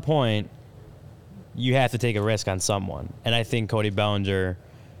at some point, you have to take a risk on someone, and I think Cody Bellinger.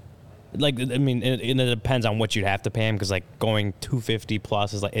 Like, I mean, it depends on what you'd have to pay him, because like going 250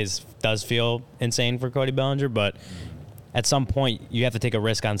 plus does feel insane for Cody Bellinger, but at some point you have to take a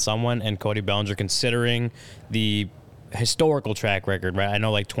risk on someone, and Cody Bellinger, considering the historical track record, right? I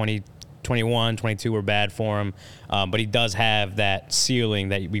know like 2021, 22 were bad for him, but he does have that ceiling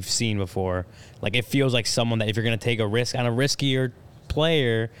that we've seen before. Like, it feels like someone that if you're going to take a risk on a riskier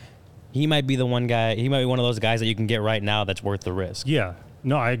player, he might be the one guy. He might be one of those guys that you can get right now that's worth the risk. Yeah.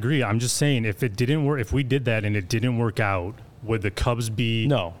 No, I agree. I'm just saying, if it didn't work, if we did that and it didn't work out, would the Cubs be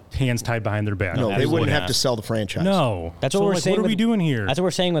hands tied behind their back? No, they absolutely wouldn't have not. to sell the franchise. No. That's So, what we're like, saying. What are we doing here? That's what we're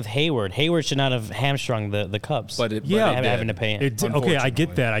saying with Hayward. Hayward should not have hamstrung the Cubs. But it having to pay him. Okay, I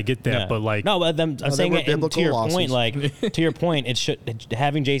get that. Yeah. But like, no, but I'm saying were that, and to biblical your losses. point, like to your point,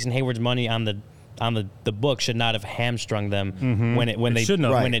 having Jason Hayward's money on the book should not have hamstrung them when it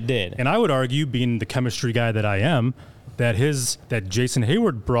shouldn't have. when it did. And I would argue, being the chemistry guy that I am, that Jason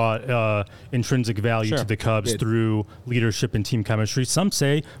Hayward brought intrinsic value to the Cubs through leadership and team chemistry. Some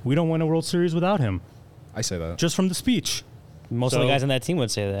say we don't win a World Series without him. I say that. Just from the speech. Most of the guys on that team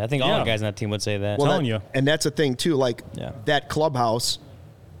would say that. I think all the guys on that team would say that. Well, telling you. And that's a thing, too. Like, that clubhouse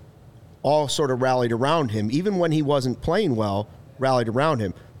all sort of rallied around him. Even when he wasn't playing well, rallied around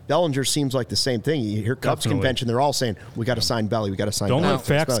him. Bellinger seems like the same thing. You hear Cubs convention, they're all saying, we got to sign Belly, we got to sign Belly. Don't let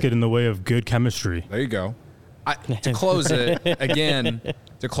facts get in the way of good chemistry. There you go. To close it,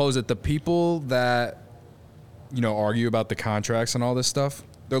 the people that, argue about the contracts and all this stuff,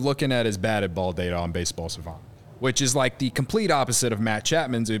 they're looking at his batted ball data on Baseball Savant, which is like the complete opposite of Matt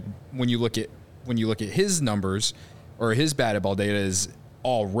Chapman's. When you look at his numbers, or his batted ball data is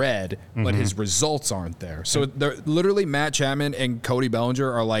all red, but his results aren't there. So they're literally Matt Chapman and Cody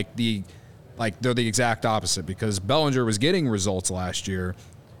Bellinger are they're the exact opposite, because Bellinger was getting results last year,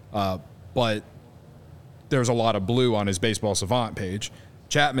 but there's a lot of blue on his Baseball Savant page.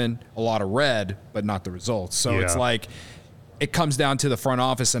 Chapman, a lot of red, but not the results. So it's like, it comes down to the front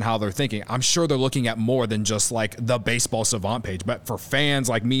office and how they're thinking. I'm sure they're looking at more than just like the Baseball Savant page, but for fans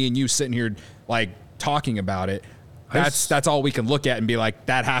like me and you sitting here like talking about it, that's all we can look at and be like,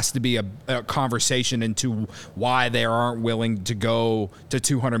 that has to be a conversation into why they aren't willing to go to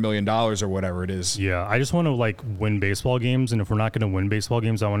 $200 million or whatever it is. Yeah, I just want to win baseball games, and if we're not going to win baseball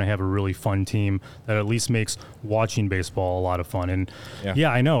games, I want to have a really fun team that at least makes watching baseball a lot of fun. And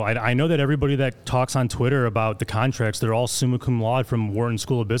I know. I know that everybody that talks on Twitter about the contracts, they're all summa cum laude from Wharton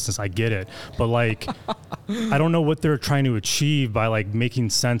School of Business. I get it. But I don't know what they're trying to achieve by making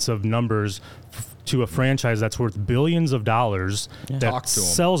sense of numbers to a franchise that's worth billions of dollars that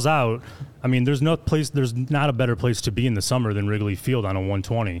sells out. I mean, there's not a better place to be in the summer than Wrigley Field on a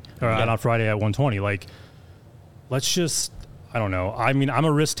 120 or on Friday at 120. Let's just, I don't know. I mean, I'm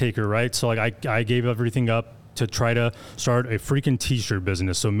a risk taker, right? So I gave everything up to try to start a freaking T-shirt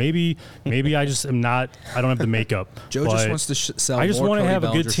business. So maybe I just am not. I don't have the makeup. Joe just wants to sell. I just more want to Cody have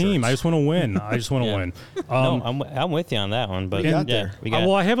Bellinger a good team. shirts. I just want to win. I just want to win. No, I'm with you on that one. But we got there.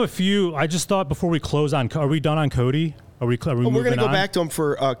 Well, I have a few. I just thought before we close on. Are we done on Cody? Are we we're going to go back to him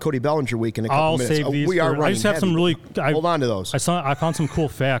for Cody Bellinger week in a couple minutes. I'll save these. We are running I just have heavy. some really. Hold on to those. I found some cool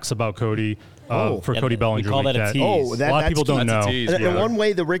facts about Cody. For Cody Bellinger. We call that a tease. A lot of people don't know. And one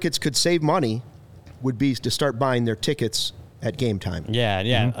way the Ricketts could save money would be to start buying their tickets at game time. Yeah.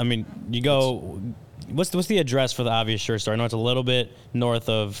 Mm-hmm. I mean, you go. What's the address for the Obvious Shirt Store? I know it's a little bit north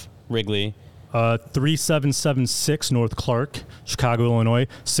of Wrigley. 3776 North Clark, Chicago, Illinois,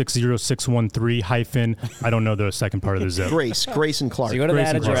 60613 - I don't know the second part of the zip. Grace and Clark. So you go to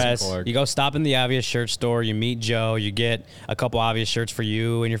that address, you go stop in the Obvious Shirt Store, you meet Joe, you get a couple Obvious shirts for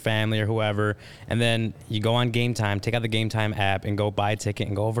you and your family or whoever, and then you go on Game Time, take out the Game Time app, and go buy a ticket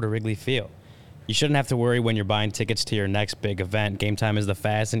and go over to Wrigley Field. You shouldn't have to worry when you're buying tickets to your next big event. Game Time is the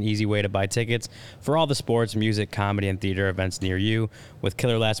fast and easy way to buy tickets for all the sports, music, comedy, and theater events near you, with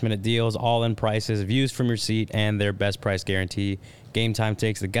killer last-minute deals, all-in prices, views from your seat, and their best price guarantee. Game Time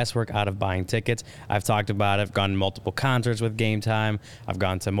takes the guesswork out of buying tickets. I've talked about it. I've gone to multiple concerts with Game Time. I've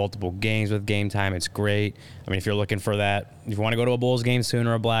gone to multiple games with Game Time. It's great. I mean, if you're looking for that, if you want to go to a Bulls game soon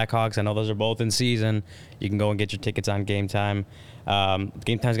or a Blackhawks, I know those are both in season, you can go and get your tickets on Game Time.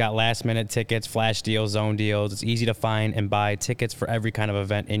 Game Time's got last-minute tickets, flash deals, zone deals. It's easy to find and buy tickets for every kind of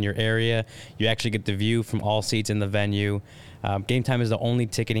event in your area. You actually get the view from all seats in the venue. Game Time is the only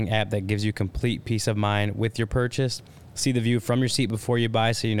ticketing app that gives you complete peace of mind with your purchase. See the view from your seat before you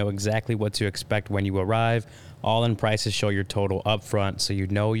buy, so you know exactly what to expect when you arrive. All-in prices show your total up front, so you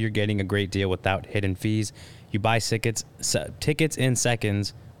know you're getting a great deal without hidden fees. You buy tickets in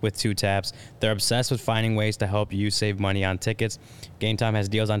seconds with 2 taps. They're obsessed with finding ways to help you save money on tickets. Game Time has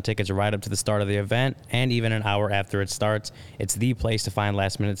deals on tickets right up to the start of the event and even an hour after it starts. It's the place to find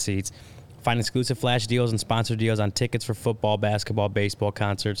last-minute seats. Find exclusive flash deals and sponsored deals on tickets for football, basketball, baseball,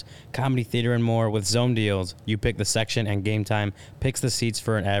 concerts, comedy, theater, and more. With Zone Deals, you pick the section and Game Time picks the seats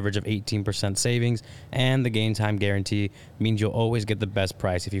for an average of 18% savings, and the Game Time guarantee means you'll always get the best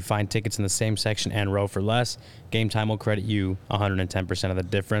price. If you find tickets in the same section and row for less, Game Time will credit you 110% of the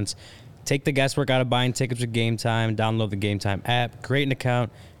difference. Take the guesswork out of buying tickets with Game Time. Download the Game Time app, create an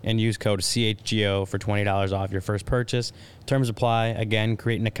account, and use code CHGO for $20 off your first purchase. Terms apply. Again,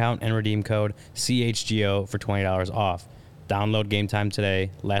 create an account and redeem code CHGO for $20 off. Download Game Time today.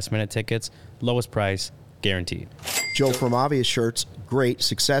 Last-minute tickets, lowest price, guaranteed. Joe from Obvious Shirts, great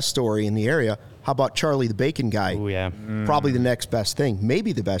success story in the area. How about Charlie the Bacon Guy? Oh, yeah. Probably the next best thing,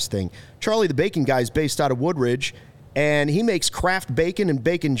 maybe the best thing. Charlie the Bacon Guy is based out of Woodridge, and he makes craft bacon and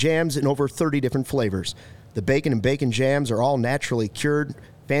bacon jams in over 30 different flavors. The bacon and bacon jams are all naturally cured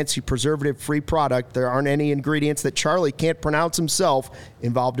fancy preservative-free product. There aren't any ingredients that Charlie can't pronounce himself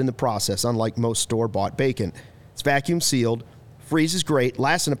involved in the process, unlike most store-bought bacon. It's vacuum sealed, freezes great,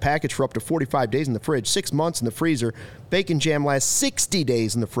 lasts in a package for up to 45 days in the fridge, 6 months in the freezer. Bacon jam lasts 60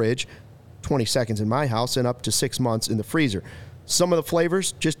 days in the fridge, 20 seconds in my house, and up to 6 months in the freezer. Some of the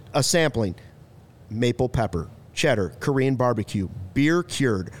flavors, just a sampling: maple pepper, cheddar, Korean barbecue, beer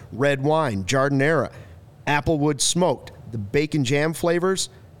cured, red wine, jardinera, applewood smoked. The bacon jam flavors,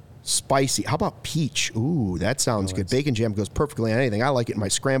 spicy. How about peach? Ooh, that sounds good. Bacon jam goes perfectly on anything. I like it in my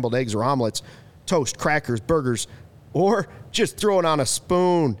scrambled eggs or omelets, toast, crackers, burgers, or just throw it on a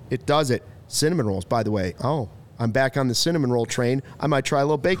spoon. It does it. Cinnamon rolls, by the way. Oh, I'm back on the cinnamon roll train. I might try a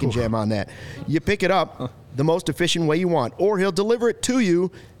little bacon jam on that. You pick it up the most efficient way you want, or he'll deliver it to you,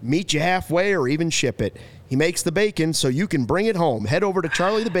 meet you halfway, or even ship it. He makes the bacon so you can bring it home. Head over to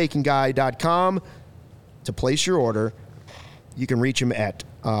charliethebaconguy.com to place your order. You can reach him at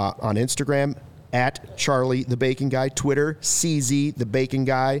on Instagram at Charlie the Bacon Guy, Twitter CZ the Bacon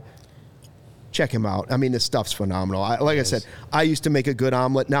Guy. Check him out. I mean, this stuff's phenomenal. Like I said, I used to make a good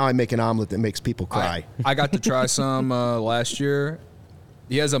omelet. Now I make an omelet that makes people cry. I got to try some last year.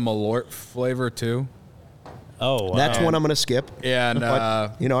 He has a Malort flavor too. Oh, wow. That's one I'm going to skip. Yeah, and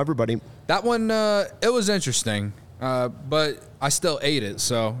but, everybody. That one, it was interesting, but I still ate it.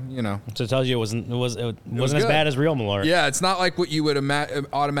 So So it tells you it wasn't as good. bad as real Malort. Yeah, it's not like what you would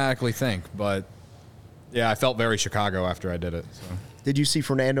automatically think, but yeah, I felt very Chicago after I did it. So. Did you see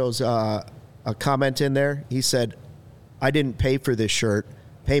Fernando's a comment in there? He said, "I didn't pay for this shirt.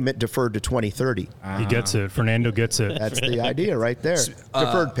 Payment deferred to 2030." He gets it. Fernando gets it. That's the idea right there.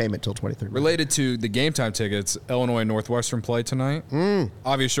 Deferred payment till 2030. Related to the game time tickets, Illinois Northwestern play tonight.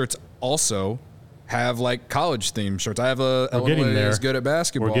 Obvious shirts also have like college themed shirts. I have Illinois is good at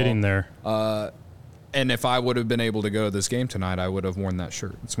basketball. We're getting there. And if I would have been able to go to this game tonight, I would have worn that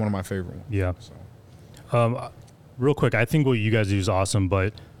shirt. It's one of my favorite ones. Yeah. So. Real quick, I think what you guys do is awesome,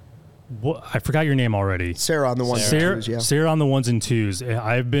 but I forgot your name already. Sarah on the ones and twos, yeah. Sarah on the ones and twos.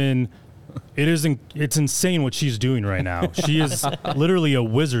 It's insane what she's doing right now. She is literally a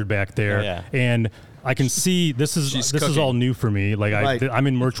wizard back there, and I can see this is all new for me. Like I'm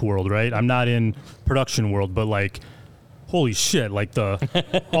in merch world, right? I'm not in production world, but like, holy shit! Like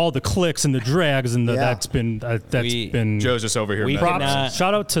all the clicks and the drags and that's been Joe's just over here. Props.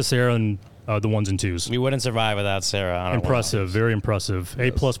 Shout out to Sarah and the ones and twos. We wouldn't survive without Sarah. Impressive, very impressive.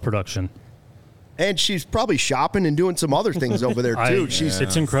 A+ production. And she's probably shopping and doing some other things over there too.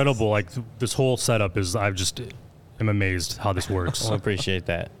 It's incredible. Like this whole setup is. I'm amazed how this works. I appreciate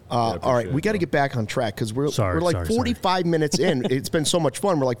that. All right, we got to get back on track because we're like 45 minutes in. It's been so much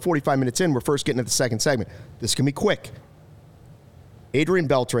fun. We're like 45 minutes in. We're first getting to the second segment. This can be quick. Adrian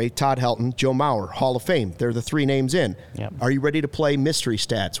Beltre, Todd Helton, Joe Mauer, Hall of Fame. They're the three names in. Yep. Are you ready to play mystery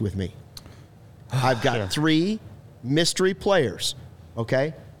stats with me? I've got 3 mystery players.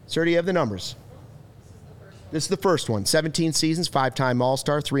 Okay? Sir, do you have the numbers? This is the first one. 17 seasons, 5-time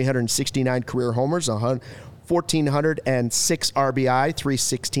All-Star, 369 career homers, 1,406 RBI,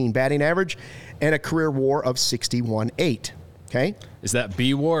 316 batting average, and a career WAR of 61.8. Okay? Is that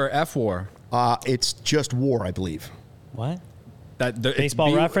B WAR or F WAR? It's just WAR, I believe. What?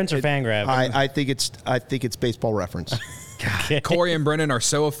 Baseball Reference or Fangraph? I think it's Baseball Reference. Corey and Brennan are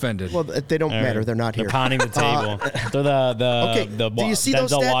so offended. Well, they don't matter. They're not here. They're pounding the table. They're the do you see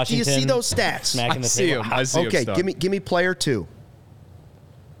those stats? Do you see those stats? Smacking the table. I see okay, give me player 2.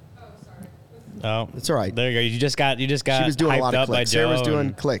 Oh, it's all right. There you go. You just got. She was doing a lot of clicks. Sarah was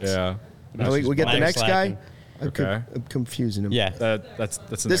doing clicks. Yeah. We get the next guy. Okay. I'm confusing him. Yeah. That's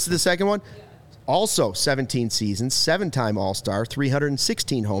this is the second one. Also, 17 seasons, 7-time All-Star,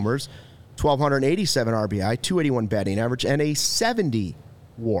 316 homers, 1,287 RBI, 281 batting average, and a 70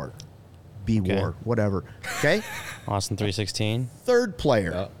 WAR. B-WAR, whatever. Okay? Austin 316. Third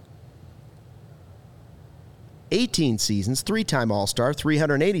player. 18 seasons, 3-time All-Star,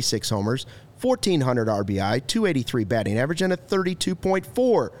 386 homers, 1,400 RBI, 283 batting average, and a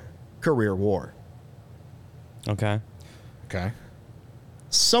 32.4 career WAR. Okay.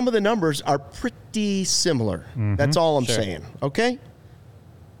 Some of the numbers are pretty similar. Mm-hmm. That's all I'm saying. Okay?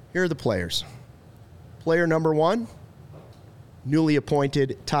 Here are the players. Player number 1, newly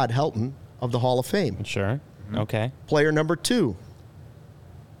appointed Todd Helton of the Hall of Fame. Sure. Mm-hmm. Okay. Player number 2,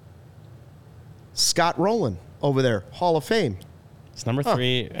 Scott Rowland over there, Hall of Fame. It's number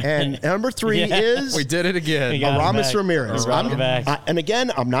 3. And number 3 is... We did it again. Aramis Ramirez. And again,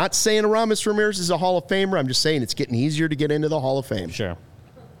 I'm not saying Aramis Ramirez is a Hall of Famer. I'm just saying it's getting easier to get into the Hall of Fame. Sure.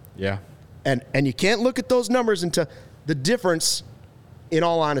 Yeah. And you can't look at those numbers into the difference in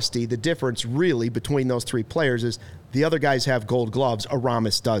all honesty, the difference really between those three players is the other guys have gold gloves,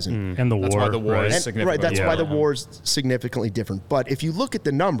 Aramis doesn't. And That's why the war is And- significantly right, that's why the different. war's significantly different. But if you look at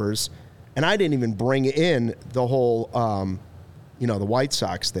the numbers, and I didn't even bring in the whole, the White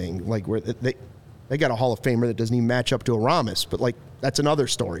Sox thing, like where they got a Hall of Famer that doesn't even match up to Aramis, but like that's another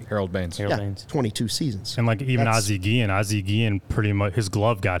story. Harold Baines. Harold Yeah, Baines. 22 seasons. And like even That's- Ozzie Guillen pretty much his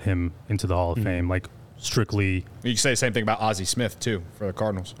glove got him into the Hall of Fame. Like strictly. You can say the same thing about Ozzie Smith too for the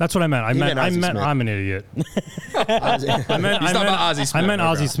Cardinals. That's what I meant. I meant Ozzie Smith. I'm an idiot. That's I meant He's talking about Ozzie Smith. I meant Okay.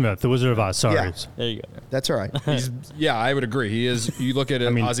 Ozzie Smith, the Wizard of Oz. Sorry. Yeah. There you go. all right. Yeah, I would agree. He is. You look at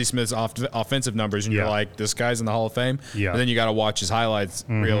mean- Ozzie Smith's offensive numbers, and Yeah. you're like, this guy's in the Hall of Fame. Yeah. And then you got to watch his highlights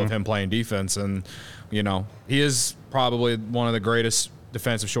reel of him playing defense, and he is probably one of the greatest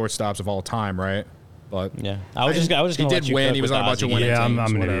defensive shortstops of all time, right? But Yeah, I was just he gonna let did you win. cook He was with on a bunch of Ozzie. winning Yeah, I'm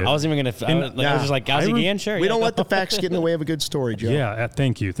teams. an whatever. idiot. I wasn't even gonna. I was just like Ozzie Guillen, sure. We yeah. don't let the facts get in the way of a good story, Joe. Yeah,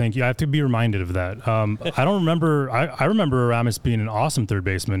 thank you. I have to be reminded of that. I don't remember. I remember Aramis being an awesome third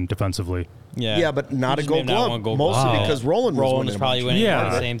baseman defensively. Yeah, but not a He just gold may have not glove. won gold Mostly glove. because Roland was Roland winning was a probably bunch. winning Yeah. at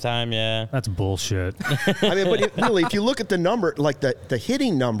the same time. Yeah. That's bullshit. I mean, but really, if you look at the number, like the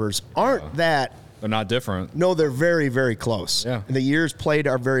hitting numbers aren't that. They're not different. No, they're very, very close. Yeah. And the years played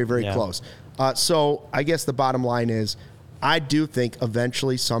are very, very Yeah. close. So I guess the bottom line is, I do think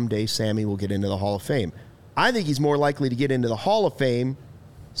eventually, someday, Sammy will get into the Hall of Fame. I think he's more likely to get into the Hall of Fame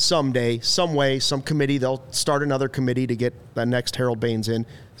someday, some way, some committee. They'll start another committee to get the next Harold Baines in.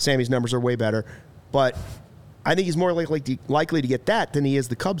 Sammy's numbers are way better. But I think he's more likely to get that than he is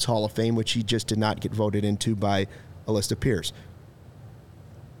the Cubs Hall of Fame, which he just did not get voted into by a list of peers.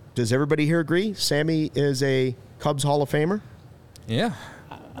 Does everybody here agree? Sammy is a Cubs Hall of Famer? Yeah.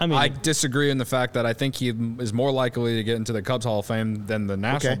 I mean, I disagree in the fact that I think he is more likely to get into the Cubs Hall of Fame than the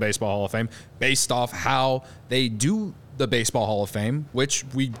National Okay. Baseball Hall of Fame based off how they do the Baseball Hall of Fame, which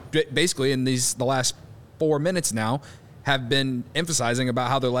we basically in the last 4 minutes now have been emphasizing about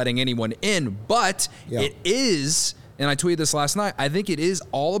how they're letting anyone in. But Yeah. it is, and I tweeted this last night, I think it is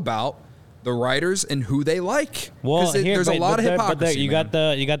all about the writers and who they like. well, here, there's a lot of hypocrisy. you man.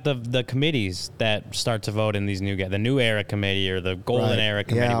 got the committees that start to vote in these new guys, the new era committee or the golden Right. era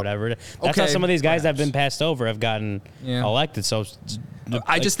committee, Yeah. whatever. That's how Okay, some of these guys that have perhaps. been passed over have gotten Yeah. elected. So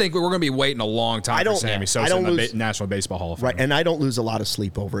I just think we're going to be waiting a long time I for don't- Sammy I Sosa don't in the lose- National Baseball Hall of Fame. Right, and I don't lose a lot of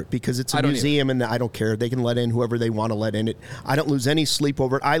sleep over it because it's I a don't museum and I don't care. They can let in whoever they want to let in it. I don't lose any sleep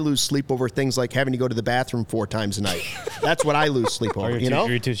over it. I lose sleep over things like having to go to the bathroom 4 times a night. That's what I lose sleep or over, your,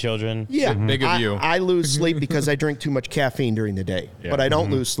 your two children. Yeah. Big of you. I lose sleep because I drink too much caffeine during the day. Yeah. But I don't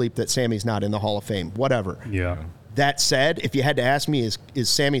lose sleep that Sammy's not in the Hall of Fame. Whatever. Yeah. That said, if you had to ask me, is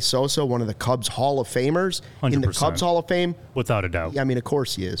Sammy Sosa one of the Cubs Hall of Famers in the 100%. Cubs Hall of Fame? Without a doubt. Yeah, I mean, of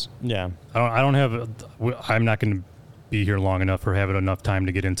course he is. Yeah. I'm not going to be here long enough or have enough time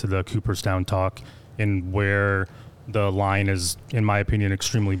to get into the Cooperstown talk and where the line is, in my opinion,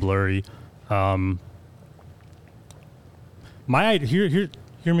 extremely blurry.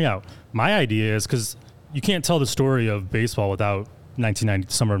 Hear me out. My idea is because you can't tell the story of baseball without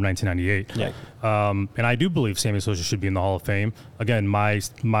summer of 1998. Yeah. And I do believe Sammy Sosa should be in the Hall of Fame. Again,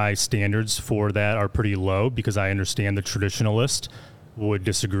 my standards for that are pretty low because I understand the traditionalist would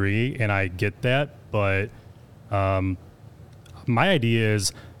disagree, and I get that. But my idea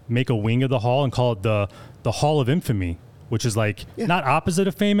is make a wing of the hall and call it the Hall of Infamy, which is like not opposite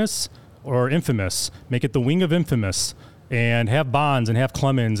of famous or infamous. Make it the wing of infamous, and have Bonds and have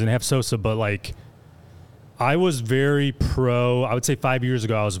Clemens and have Sosa, but like. I was very pro. I would say 5 years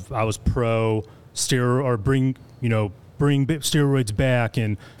ago, I was pro steroid or bring steroids back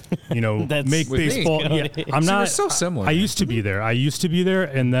and That's make with me. baseball. Yeah, I'm See, not we're so similar. I used to be there.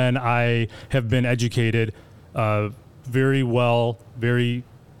 And then I have been educated very well, very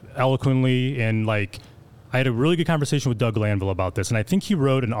eloquently, and like I had a really good conversation with Doug Lanville about this, and I think he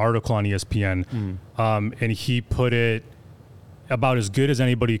wrote an article on ESPN, and he put it about as good as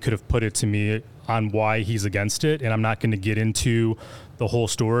anybody could have put it to me on why he's against it. And I'm not going to get into the whole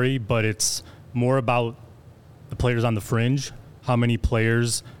story, but it's more about the players on the fringe, how many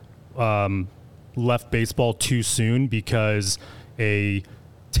players left baseball too soon because a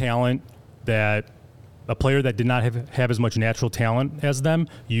player that did not have as much natural talent as them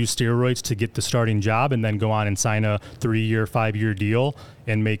used steroids to get the starting job and then go on and sign a 3-year, 5-year deal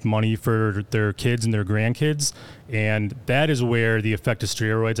and make money for their kids and their grandkids. And that is where the effect of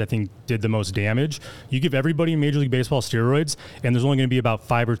steroids, I think, did the most damage. You give everybody in Major League Baseball steroids, and there's only going to be about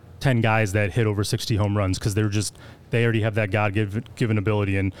 5 or 10 guys that hit over 60 home runs because they already have that God-given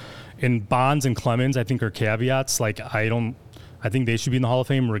ability. And Bonds and Clemens, I think, are caveats. Like, I I think they should be in the Hall of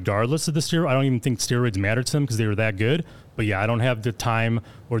Fame regardless of the steroid. I don't even think steroids matter to them because they were that good. But yeah, I don't have the time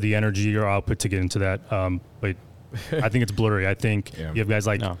or the energy or output to get into that. But I think it's blurry. I think you have guys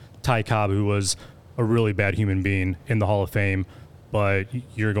like Ty Cobb, who was a really bad human being, in the Hall of Fame, but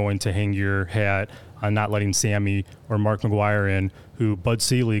you're going to hang your hat on not letting Sammy or Mark McGwire in, who Bud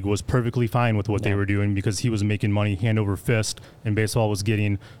Selig was perfectly fine with what they were doing because he was making money hand over fist, and baseball was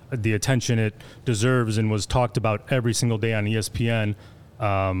getting the attention it deserves and was talked about every single day on ESPN.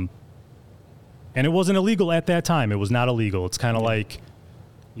 And it wasn't illegal at that time. It was not illegal. It's kind of like,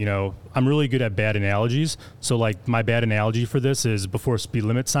 I'm really good at bad analogies. So like my bad analogy for this is before speed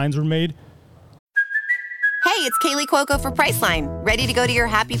limit signs were made. Hey, it's Kaylee Cuoco for Priceline. Ready to go to your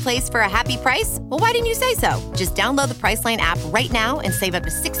happy place for a happy price? Well, why didn't you say so? Just download the Priceline app right now and save up to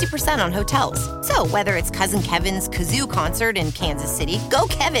 60% on hotels. So whether it's Cousin Kevin's Kazoo Concert in Kansas City, go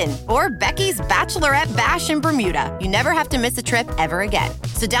Kevin, or Becky's Bachelorette Bash in Bermuda, you never have to miss a trip ever again.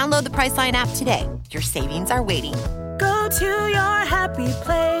 So download the Priceline app today. Your savings are waiting. Go to your happy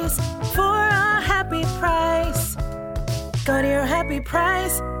place for a happy price. Go to your happy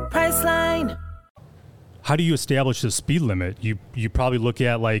price, Priceline. How do you establish the speed limit? You probably look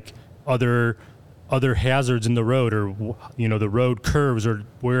at like other hazards in the road, or the road curves, or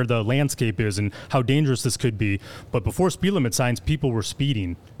where the landscape is and how dangerous this could be. But before speed limit signs, people were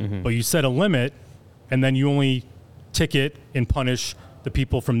speeding. But you set a limit, and then you only ticket and punish the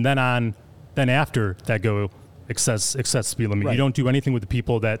people from then after that go excess speed limit. Right. You don't do anything with the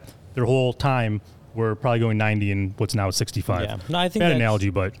people that their whole time were probably going 90 and what's now 65. Yeah. No, I think bad analogy,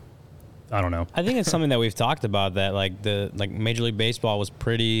 but I don't know. I think it's something that we've talked about, that like Major League Baseball was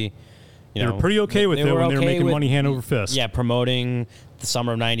pretty, they were pretty okay with it when they were making money hand over fist. Yeah, promoting the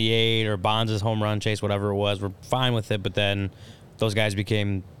summer of '98 or Bonds' home run chase, whatever it was. We're fine with it, but then those guys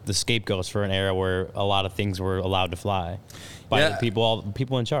became the scapegoats for an era where a lot of things were allowed to fly by the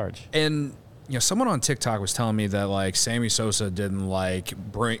people in charge. And someone on TikTok was telling me that like Sammy Sosa didn't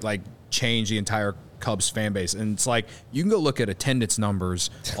change the entire Cubs fan base. And it's like, you can go look at attendance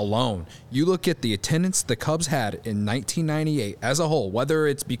numbers alone. You look at the attendance the Cubs had in 1998 as a whole, whether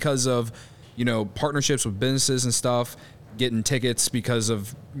it's because of, partnerships with businesses and stuff, getting tickets because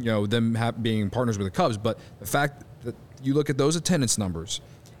of, them being partners with the Cubs. But the fact that you look at those attendance numbers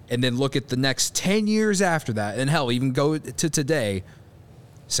and then look at the next 10 years after that, and hell, even go to today,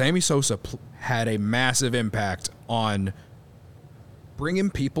 Sammy Sosa had a massive impact on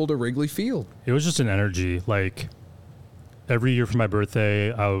bringing people to Wrigley Field. It was just an energy. Like every year for my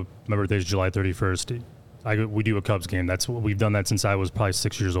birthday, my birthday is July 31st. We do a Cubs game. We've done that since I was probably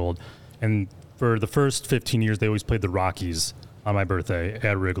 6 years old. And for the first 15 years, they always played the Rockies on my birthday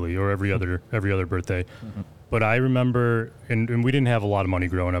at Wrigley, or every other birthday. Mm-hmm. But I remember, and we didn't have a lot of money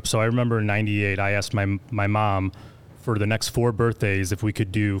growing up. So I remember in '98, I asked my mom for the next 4 birthdays if we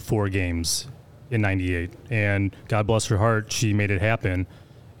could do 4 games in '98, and God bless her heart, she made it happen.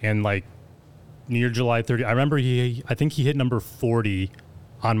 And like near July 30, I remember I think he hit number 40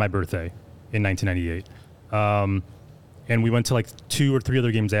 on my birthday in 1998. And we went to like 2 or 3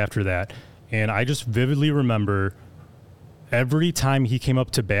 other games after that, and I just vividly remember every time he came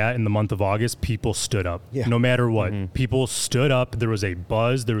up to bat in the month of August, people stood up. No matter what. Mm-hmm. People stood up. There was a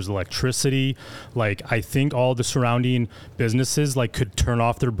buzz. There was electricity. Like, I think all the surrounding businesses could turn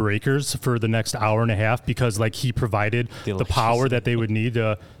off their breakers for the next hour and a half because he provided the power that they would need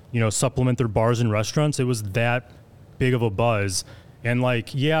to, supplement their bars and restaurants. It was that big of a buzz. And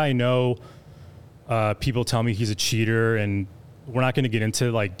I know people tell me he's a cheater, and we're not going to get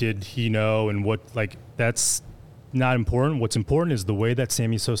into did he know and what, that's not important. What's important is the way that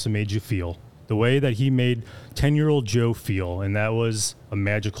Sammy Sosa made you feel, the way that he made 10-year-old Joe feel, and that was a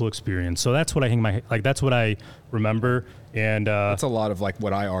magical experience. So that's what that's what I remember. And that's a lot of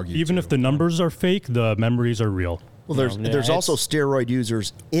what I argue. Even if the numbers are fake, the memories are real. Well, there's also steroid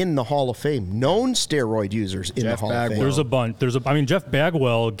users in the Hall of Fame, known steroid users in the Hall of Fame. There's a bunch. Jeff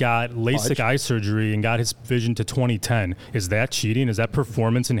Bagwell got LASIK eye surgery and got his vision to 2010. Is that cheating? Is that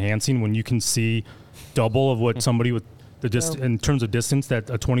performance enhancing when you can see double of what somebody with in terms of distance that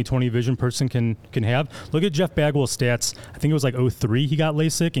a 20/20 vision person can have? Look at Jeff Bagwell's stats. I think it was 03 he got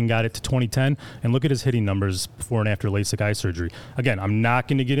LASIK and got it to 2010, and look at his hitting numbers before and after LASIK eye surgery. Again, I'm not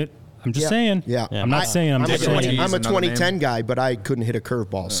going to get it. I'm just saying. Yeah. I'm not saying. I'm just saying. I'm a 2010 guy, but I couldn't hit a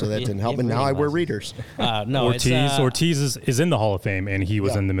curveball, so that didn't help. And now I wear readers. No, Ortiz is in the Hall of Fame, and he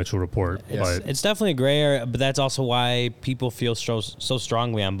was in the Mitchell Report. It's definitely a gray area, but that's also why people feel so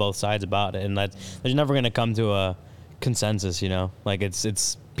strongly on both sides about it, and there's never going to come to a consensus.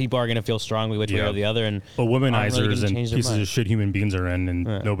 It's people are going to feel strongly which way or the other, and but womanizers and pieces of shit human beings are in, and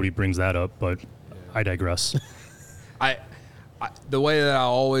nobody brings that up. But I digress. the way that I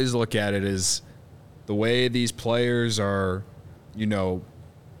always look at it is the way these players are,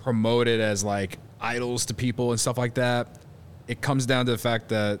 promoted as like idols to people and stuff like that. It comes down to the fact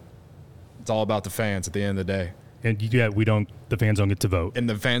that it's all about the fans at the end of the day. And the fans don't get to vote. And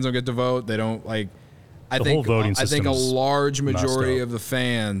the fans don't get to vote. They don't I whole think voting I think a system's large majority messed up. of the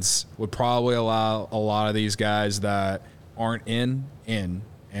fans would probably allow a lot of these guys that aren't in. And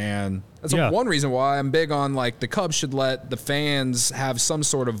that's one reason why I'm big on like the Cubs should let the fans have some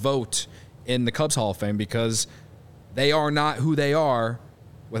sort of vote in the Cubs Hall of Fame, because they are not who they are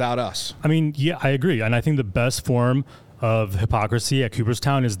without us. I mean, yeah, I agree. And I think the best form of hypocrisy at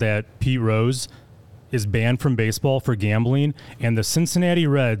Cooperstown is that Pete Rose is banned from baseball for gambling, and the Cincinnati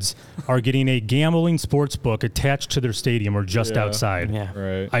Reds are getting a gambling sports book attached to their stadium or just outside. Yeah.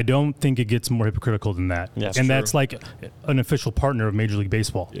 Right. I don't think it gets more hypocritical than that. Yeah, and that's like an official partner of Major League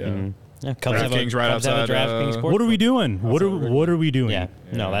Baseball. Yeah. Mm-hmm. Yeah, Cubs have a outside. DraftKings sports What are we book. doing? What are we doing? Yeah.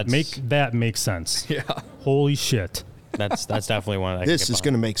 No, that's Make sense. Yeah. Holy shit. That's definitely one. That This is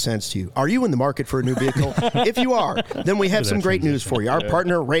going to make sense to you. Are you in the market for a new vehicle? If you are, then we have some great news for you. Our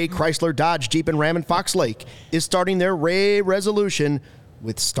partner, Ray Chrysler Dodge Jeep and Ram in Fox Lake, is starting their Ray Resolution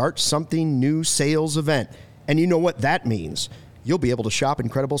with Start Something New sales event. And you know what that means. You'll be able to shop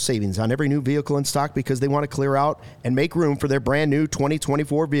incredible savings on every new vehicle in stock because they want to clear out and make room for their brand new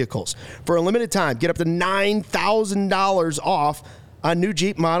 2024 vehicles. For a limited time, get up to $9,000 off on new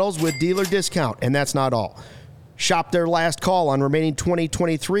Jeep models with dealer discount. And that's not all. Shop their last call on remaining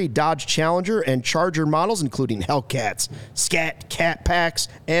 2023 Dodge Challenger and Charger models, including Hellcats, Scat, Cat Packs,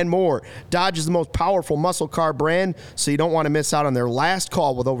 and more. Dodge is the most powerful muscle car brand, so you don't want to miss out on their last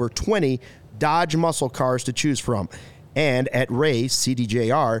call with over 20 Dodge muscle cars to choose from. And at Ray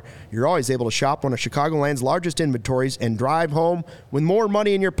CDJR, you're always able to shop one of Chicagoland's largest inventories and drive home with more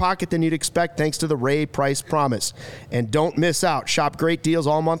money in your pocket than you'd expect thanks to the Ray Price Promise. And don't miss out. Shop great deals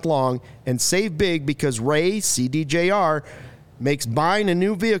all month long and save big because Ray CDJR makes buying a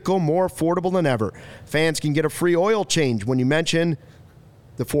new vehicle more affordable than ever. Fans can get a free oil change when you mention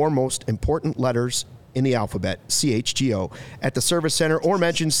the four most important letters in the alphabet, CHGO, at the service center, or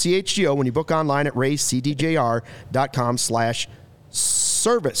mention CHGO when you book online at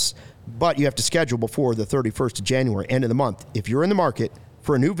raycdjr.com/service. But you have to schedule before the 31st of January, end of the month. If you're in the market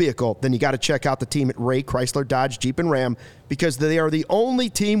for a new vehicle, then you got to check out the team at Ray Chrysler Dodge Jeep and Ram because they are the only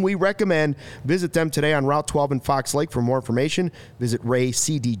team we recommend. Visit them today on Route 12 in Fox Lake. For more information, visit Ray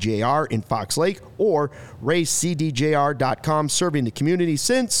CDJR in Fox Lake or raycdjr.com, serving the community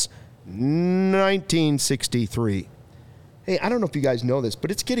since 1963. Hey, I don't know if you guys know this,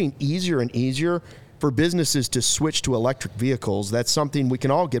 but it's getting easier and easier for businesses to switch to electric vehicles. That's something we can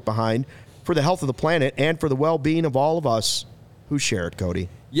all get behind for the health of the planet and for the well-being of all of us who share it, Cody.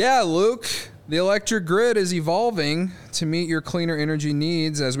 Yeah, Luke. The electric grid is evolving to meet your cleaner energy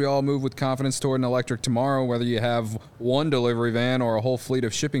needs as we all move with confidence toward an electric tomorrow. Whether you have one delivery van or a whole fleet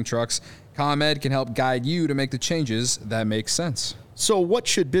of shipping trucks, ComEd can help guide you to make the changes that make sense. So what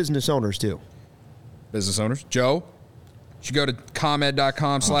should business owners do? Business owners, Joe, you should go to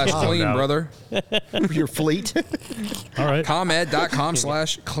ComEd.com/clean, no. brother. For your fleet? All right.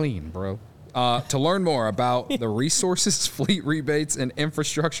 ComEd.com/clean, bro. To learn more about the resources, fleet rebates, and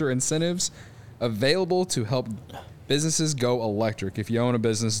infrastructure incentives available to help businesses go electric. If you own a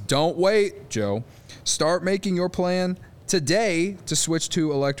business, don't wait, Joe. Start making your plan today to switch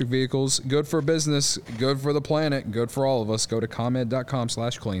to electric vehicles. Good for business, good for the planet, good for all of us. Go to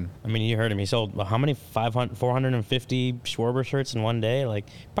ComEd.com/clean. I mean, you heard him. He sold how many? 450 Schwarber shirts in one day? Like,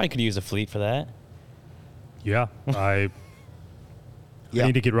 probably could use a fleet for that. Yeah. I Yeah.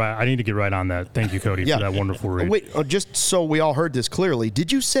 need to get right. I need to get right on that. Thank you, Cody, Yeah. for that wonderful read. Wait, just so we all heard this clearly,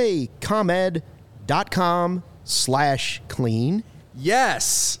 did you say ComEd.com/clean?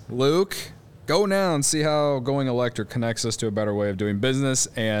 Yes, Luke. Go now and see how going electric connects us to a better way of doing business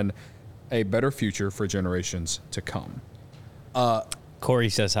and a better future for generations to come. Corey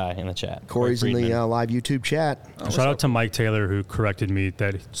says hi in the chat. Corey's in the Friedman. live YouTube chat. Shout out to Mike Taylor, who corrected me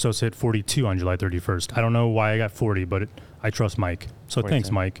that Sosa hit 42 on July 31st. I don't know why I got 40, but I trust Mike. So 42.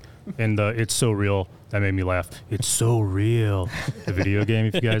 thanks, Mike. And It's So Real. That made me laugh. It's so real. The video game,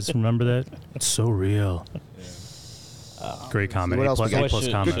 if you guys remember that. It's so real. Great comment. What else we got? A+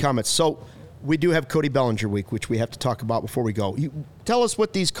 comment. Good comments. So we do have Cody Bellinger week, which we have to talk about before we go. You tell us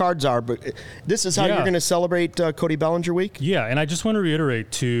what these cards are, but this is how Yeah. you're going to celebrate Cody Bellinger week? Yeah, and I just want to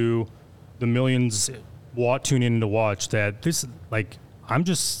reiterate to the millions tune in to watch that this, like, I'm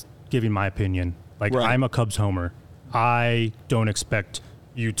just giving my opinion. Like, Right. I'm a Cubs homer. I don't expect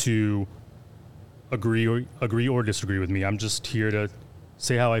you to agree or disagree with me. I'm just here to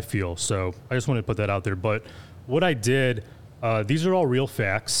say how I feel. So I just want to put that out there. But what I did These are all real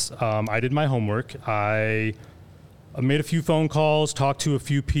facts. I did my homework. I made a few phone calls, talked to a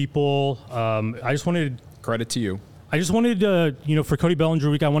few people. I just wanted Credit to you. I just wanted to, for Cody Bellinger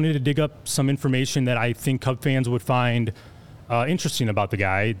Week, I wanted to dig up some information that I think Cub fans would find interesting about the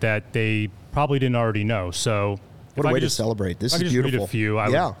guy that they probably didn't already know. So, What a way to celebrate. This is beautiful. Read a few.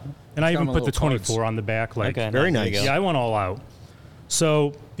 Yeah. And I Got even him put the little 24 cards. on the back. Like, Okay, Very there you nice. go. yeah, I went all out.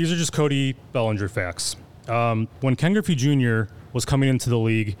 So these are just Cody Bellinger facts. When Ken Griffey Jr. was coming into the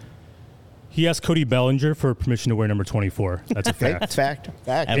league, he asked Cody Bellinger for permission to wear number 24. That's a Okay, fact.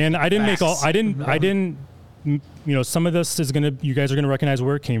 fact. And I didn't make all. I didn't. Some of this is gonna. You guys are gonna recognize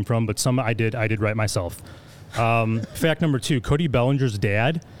where it came from, but some I did write myself. Fact number 2: Cody Bellinger's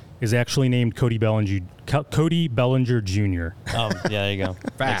dad is actually named Cody Bellinger Jr. Oh, yeah, there you go.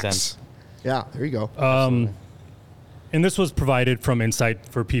 Makes Facts. sense. Yeah, there you go. And this was provided from insight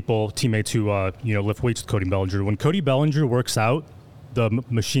for teammates who lift weights with Cody Bellinger. When Cody Bellinger works out, the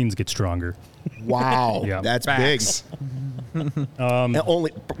machines get stronger. Wow. Yeah. That's Facts. big. And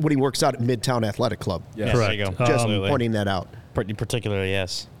only when he works out at Midtown Athletic Club. Yeah. Yeah, there you go. Correct. Just Absolutely. pointing that out. Particularly,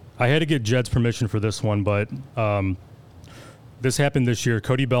 yes. I had to get Jed's permission for this one, but this happened this year.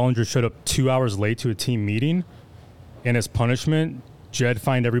 Cody Bellinger showed up 2 hours late to a team meeting, and as punishment, Jed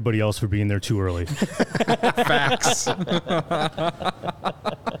fined everybody else for being there too early. Facts.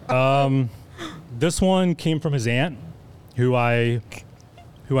 This one came from his aunt, who I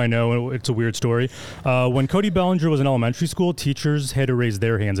know. It's a weird story. When Cody Bellinger was in elementary school, teachers had to raise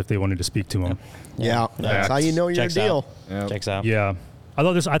their hands if they wanted to speak to him. Yeah. That's how you know you're Checks a deal. out. Checks out. Yeah. I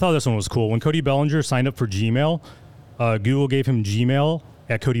thought this one was cool. When Cody Bellinger signed up for Gmail, Google gave him Gmail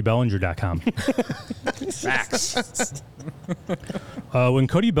at CodyBellinger.com. Facts. When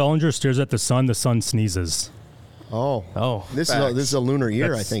Cody Bellinger stares at the sun sneezes. Oh. This is a lunar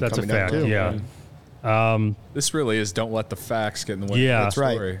year, I think, that's a coming up fact. too. Yeah. This really is don't let the facts get in the way Yeah. of That's the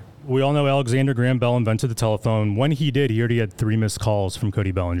right. story. We all know Alexander Graham Bell invented the telephone. When he did, he already had 3 missed calls from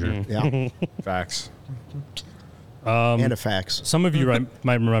Cody Bellinger. Yeah. Facts. And a fax. Some of you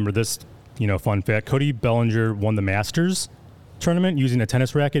might remember this, fun fact. Cody Bellinger won the Masters tournament using a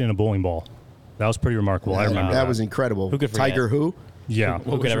tennis racket and a bowling ball. That was pretty remarkable. I remember that was incredible. Who could forget? Tiger who? Yeah. What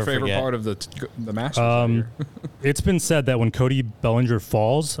was could your ever favorite forget? part of the Masters? that year? It's been said that when Cody Bellinger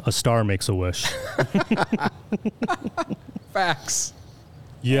falls, a star makes a wish. Facts.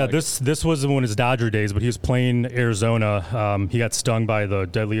 Yeah, this was one of his Dodger days, but he was playing Arizona. He got stung by the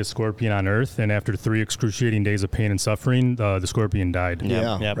deadliest scorpion on Earth, and after 3 excruciating days of pain and suffering, the scorpion died.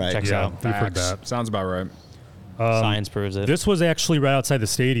 Yeah, Yep. right. Checks Yeah. out. We've heard Facts. that. Sounds about right. Science proves it. This was actually right outside the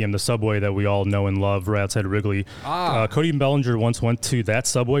stadium, the subway that we all know and love, right outside of Wrigley. Cody Bellinger once went to that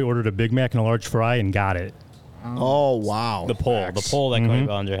subway, ordered a Big Mac and a large fry, and got it. Oh, wow. the pole that Cody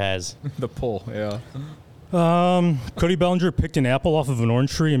Bellinger has. The pull, yeah. Cody Bellinger picked an apple off of an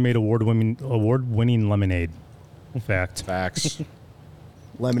orange tree and made award-winning lemonade. Fact. Facts.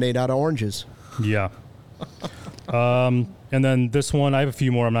 Lemonade out of oranges. Yeah. And then this one, I have a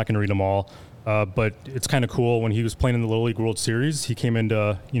few more. I'm not going to read them all. But it's kind of cool. When he was playing in the Little League World Series, he came in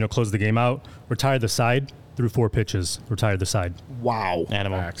to, close the game out, retired the side, threw 4 pitches, retired the side. Wow.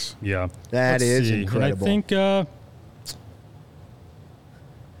 Animal. Facts. Yeah. That Let's is see. incredible. And I think,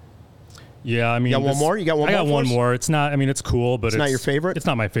 yeah, I mean. You got one more? You got one I more got for one us? more. It's not, it's cool, but it's not your favorite? It's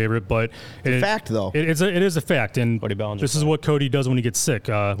not my favorite, but. a fact, though. It is a fact. And Cody Bellinger this is fact. what Cody does when he gets sick.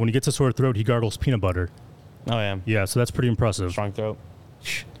 When he gets a sore throat, he gargles peanut butter. Oh, yeah. Yeah, so that's pretty impressive. Strong throat.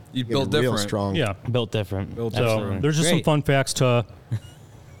 You Getting built real different. strong. Yeah. Built different. Built So Absolutely. there's just some Great. fun facts to,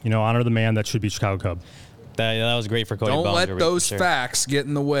 honor the man that should be Chicago Cub. That was great for Cody Don't Bellinger. let week, those for sure. facts get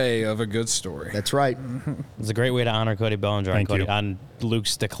in the way of a good story. That's right. It's a great way to honor Cody Bellinger Thank you. on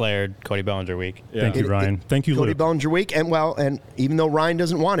Luke's declared Cody Bellinger week. Yeah. Thank you, Ryan. Thank you, Cody Luke. Bellinger week. And even though Ryan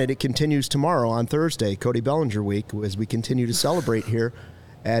doesn't want it continues tomorrow on Thursday, Cody Bellinger week, as we continue to celebrate here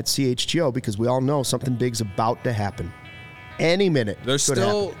at CHGO, because we all know something big's about to happen. Any minute. There's could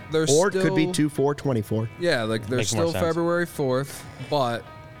still- happen. there's or it could be still- 2/4/24. Yeah, like there's Makes more still sense. February 4th, but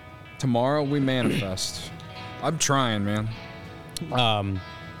tomorrow we manifest. I'm trying, man.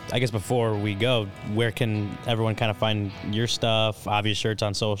 I guess before we go, where can everyone kind of find your stuff? Obvious shirts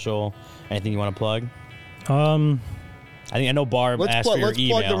on social. Anything you want to plug? I know Barb asked for your Let's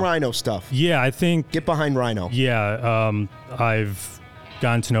email. plug the Rhino stuff. Yeah, I think. Get behind Rhino. Yeah, I've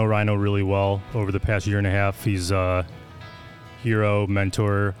gotten to know Rhino really well over the past year and a half. He's a hero,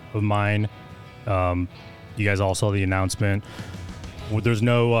 mentor of mine. You guys all saw the announcement. There's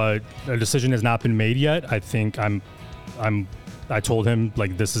no a decision has not been made yet. I think I told him,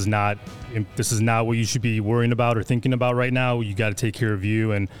 like, this is not what you should be worrying about or thinking about right now. You got to take care of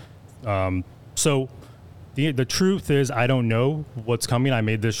you. And so The truth is, I don't know what's coming. I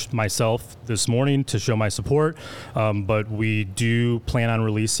made this myself this morning to show my support, but we do plan on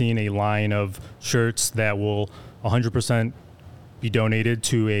releasing a line of shirts that will 100% be donated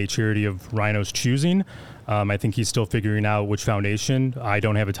to a charity of Rhino's choosing. I think he's still figuring out which foundation. I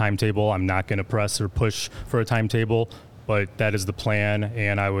don't have a timetable. I'm not going to press or push for a timetable, but that is the plan.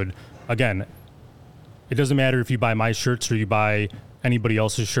 And I would, again, it doesn't matter if you buy my shirts or you buy anybody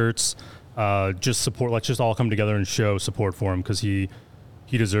else's shirts. Just support. Let's just all come together and show support for him, because he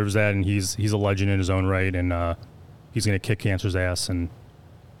deserves that, and he's a legend in his own right, and he's going to kick cancer's ass. And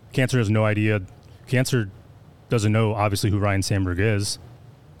cancer has no idea. Cancer doesn't know, obviously, who Ryan Sandberg is.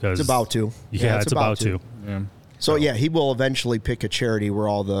 It's about to. Yeah, it's about to. Yeah. So yeah, he will eventually pick a charity where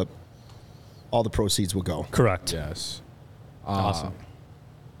all the proceeds will go. Correct. Yes. Awesome.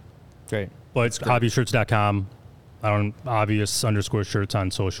 Great. But obviousshirts.com. I don't obvious_shirts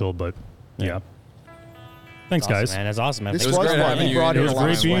on social, but yeah. Thanks, Awesome, guys. man. That's awesome, man. This It was was great fun. having You you brought in in It a was lot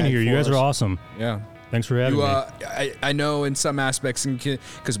great of being swag here. You for guys are us. awesome. Yeah. Thanks for having You, me. I know in some aspects,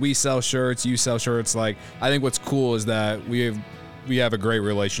 because we sell shirts, you sell shirts. Like, I think what's cool is that we have a great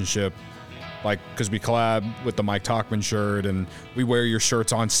relationship. Like, because we collab with the Mike Talkman shirt, and we wear your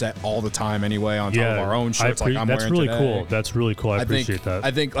shirts on set all the time anyway, on top of our own shirts. Like I'm that's wearing really today. cool. That's really cool. I appreciate that.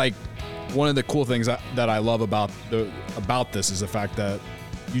 I think like one of the cool things that I love about this is the fact that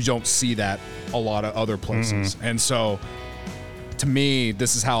you don't see that a lot of other places. And so to me,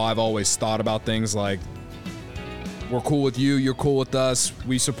 this is how I've always thought about things. Like, we're cool with you, you're cool with us,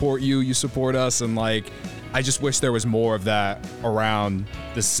 we support you, you support us, and like I just wish there was more of that around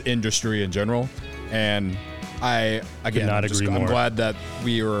this industry in general. And I'm glad that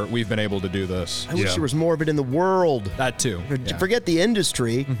we've been able to do this. I wish there was more of it in the world. That too. Yeah. Forget the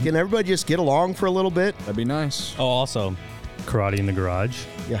industry. Can everybody just get along for a little bit? That'd be nice. Oh, also, Karate in the garage.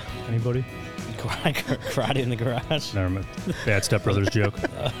 Yeah. Anybody? karate in the garage. Never mind. Bad Step Brothers joke.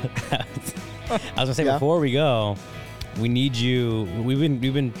 I was gonna say, before we go, we need you. We've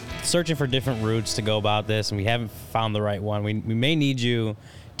been searching for different routes to go about this, and we haven't found the right one. We may need you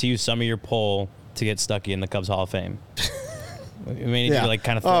to use some of your pull to get Stuckey in the Cubs Hall of Fame. We may need you to like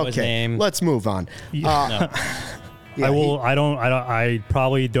kind of throw his name. Let's move on. No. Yeah, I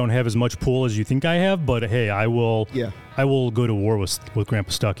probably don't have as much pull as you think I have, but hey, I will. Yeah. I will go to war with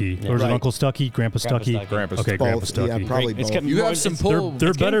Grandpa Stuckey. Or is it Right. Uncle Stuckey? Grandpa Stuckey? Grandpa Okay, Stuckey. Grandpa both. Stuckey. Yeah, probably It's both. getting You more- have some it's- pull.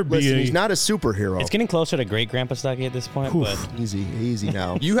 There better be. Listen, he's not a superhero. It's getting closer to great Grandpa Stuckey at this point, but Easy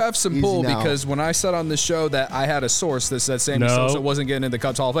now. You have some Easy pull now. because when I said on the show that I had a source that said Sammy No. Sosa wasn't getting in the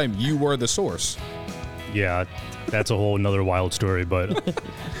Cubs Hall of Fame, you were the source. Yeah, that's a whole another wild story, but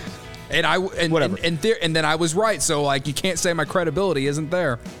And Whatever. And then I was right. So like you can't say my credibility isn't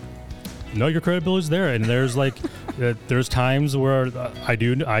there. no, your credibility's there, and there's like there's times where I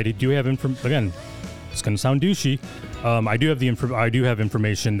do have again, it's gonna sound douchey. I do have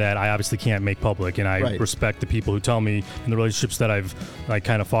information that I obviously can't make public, and I Right. respect the people who tell me and the relationships that I've like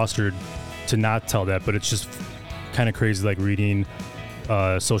kind of fostered to not tell that. But it's just kind of crazy, like reading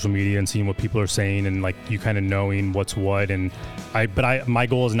social media and seeing what people are saying, and like you kind of knowing what's what. And my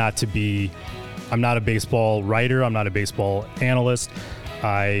goal is not to be. I'm not a baseball writer. I'm not a baseball analyst.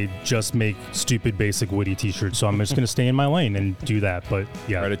 I just make stupid, basic, witty T-shirts. So I'm just going to stay in my lane and do that. But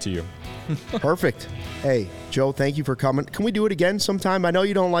yeah, Credit to you. Perfect. Hey, Joe, thank you for coming. Can we do it again sometime? I know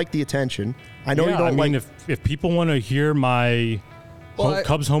you don't like the attention. I know you don't like. if people want to hear my Well,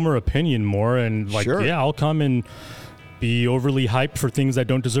 Cubs homer opinion more, and like, Sure. yeah, I'll come and be overly hyped for things that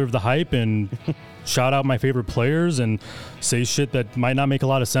don't deserve the hype, and shout out my favorite players and say shit that might not make a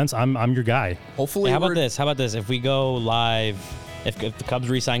lot of sense. I'm your guy. Hopefully, Hey, how about we're- this? How about this? If we go live, if the Cubs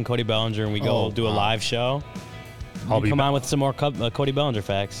re-sign Cody Bellinger and we go do a live show, I'll be come back. on with some more Cody Bellinger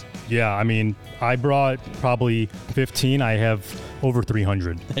facts. Yeah, I mean, I brought probably 15. I have over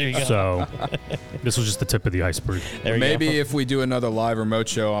 300. There you go. So this was just the tip of the iceberg. There you Maybe go. if we do another live remote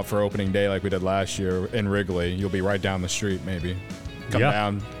show for opening day like we did last year in Wrigley, you'll be right down the street. Maybe come Yeah.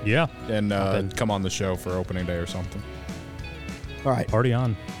 down Yeah, and come on the show for opening day or something. All right. party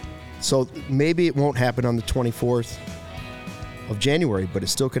on. So maybe it won't happen on the 24th of January, but it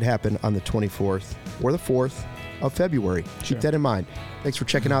still could happen on the 24th or the 4th of February. Keep that in mind. Thanks for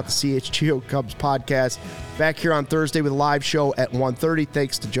checking out the CHGO Cubs podcast. Back here on Thursday with a live show at 1:30.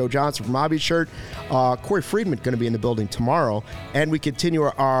 Thanks to Joe Johnson from Obvious Shirt. Corey Friedman going to be in the building tomorrow. And we continue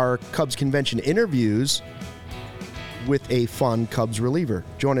our Cubs convention interviews with a fun Cubs reliever.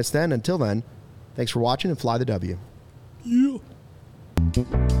 Join us then. Until then, thanks for watching and fly the W. Yeah.